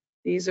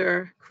 These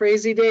are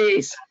crazy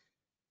days.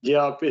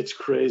 Yeah, it's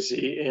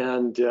crazy.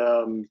 And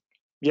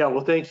yeah,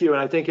 well, thank you.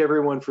 And I thank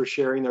everyone for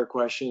sharing their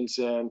questions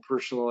and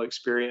personal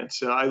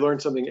experience. I learn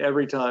something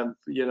every time,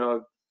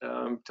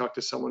 talk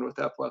to someone with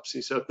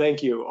epilepsy. So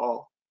thank you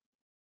all.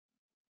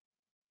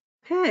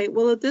 Okay,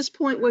 well, at this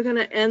point, we're going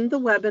to end the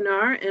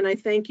webinar, and I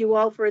thank you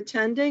all for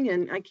attending,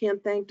 and I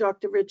can't thank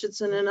Dr.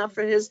 Richardson enough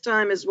for his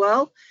time as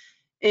well.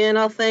 And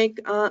I'll thank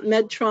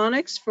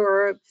Medtronics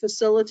for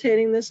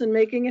facilitating this and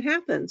making it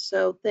happen.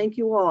 So thank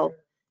you all.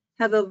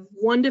 Have a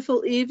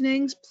wonderful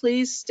evening.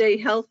 Please stay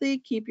healthy,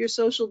 keep your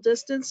social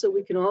distance so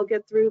we can all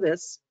get through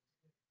this.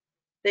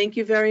 Thank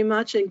you very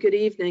much and good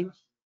evening.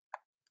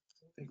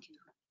 Thank you.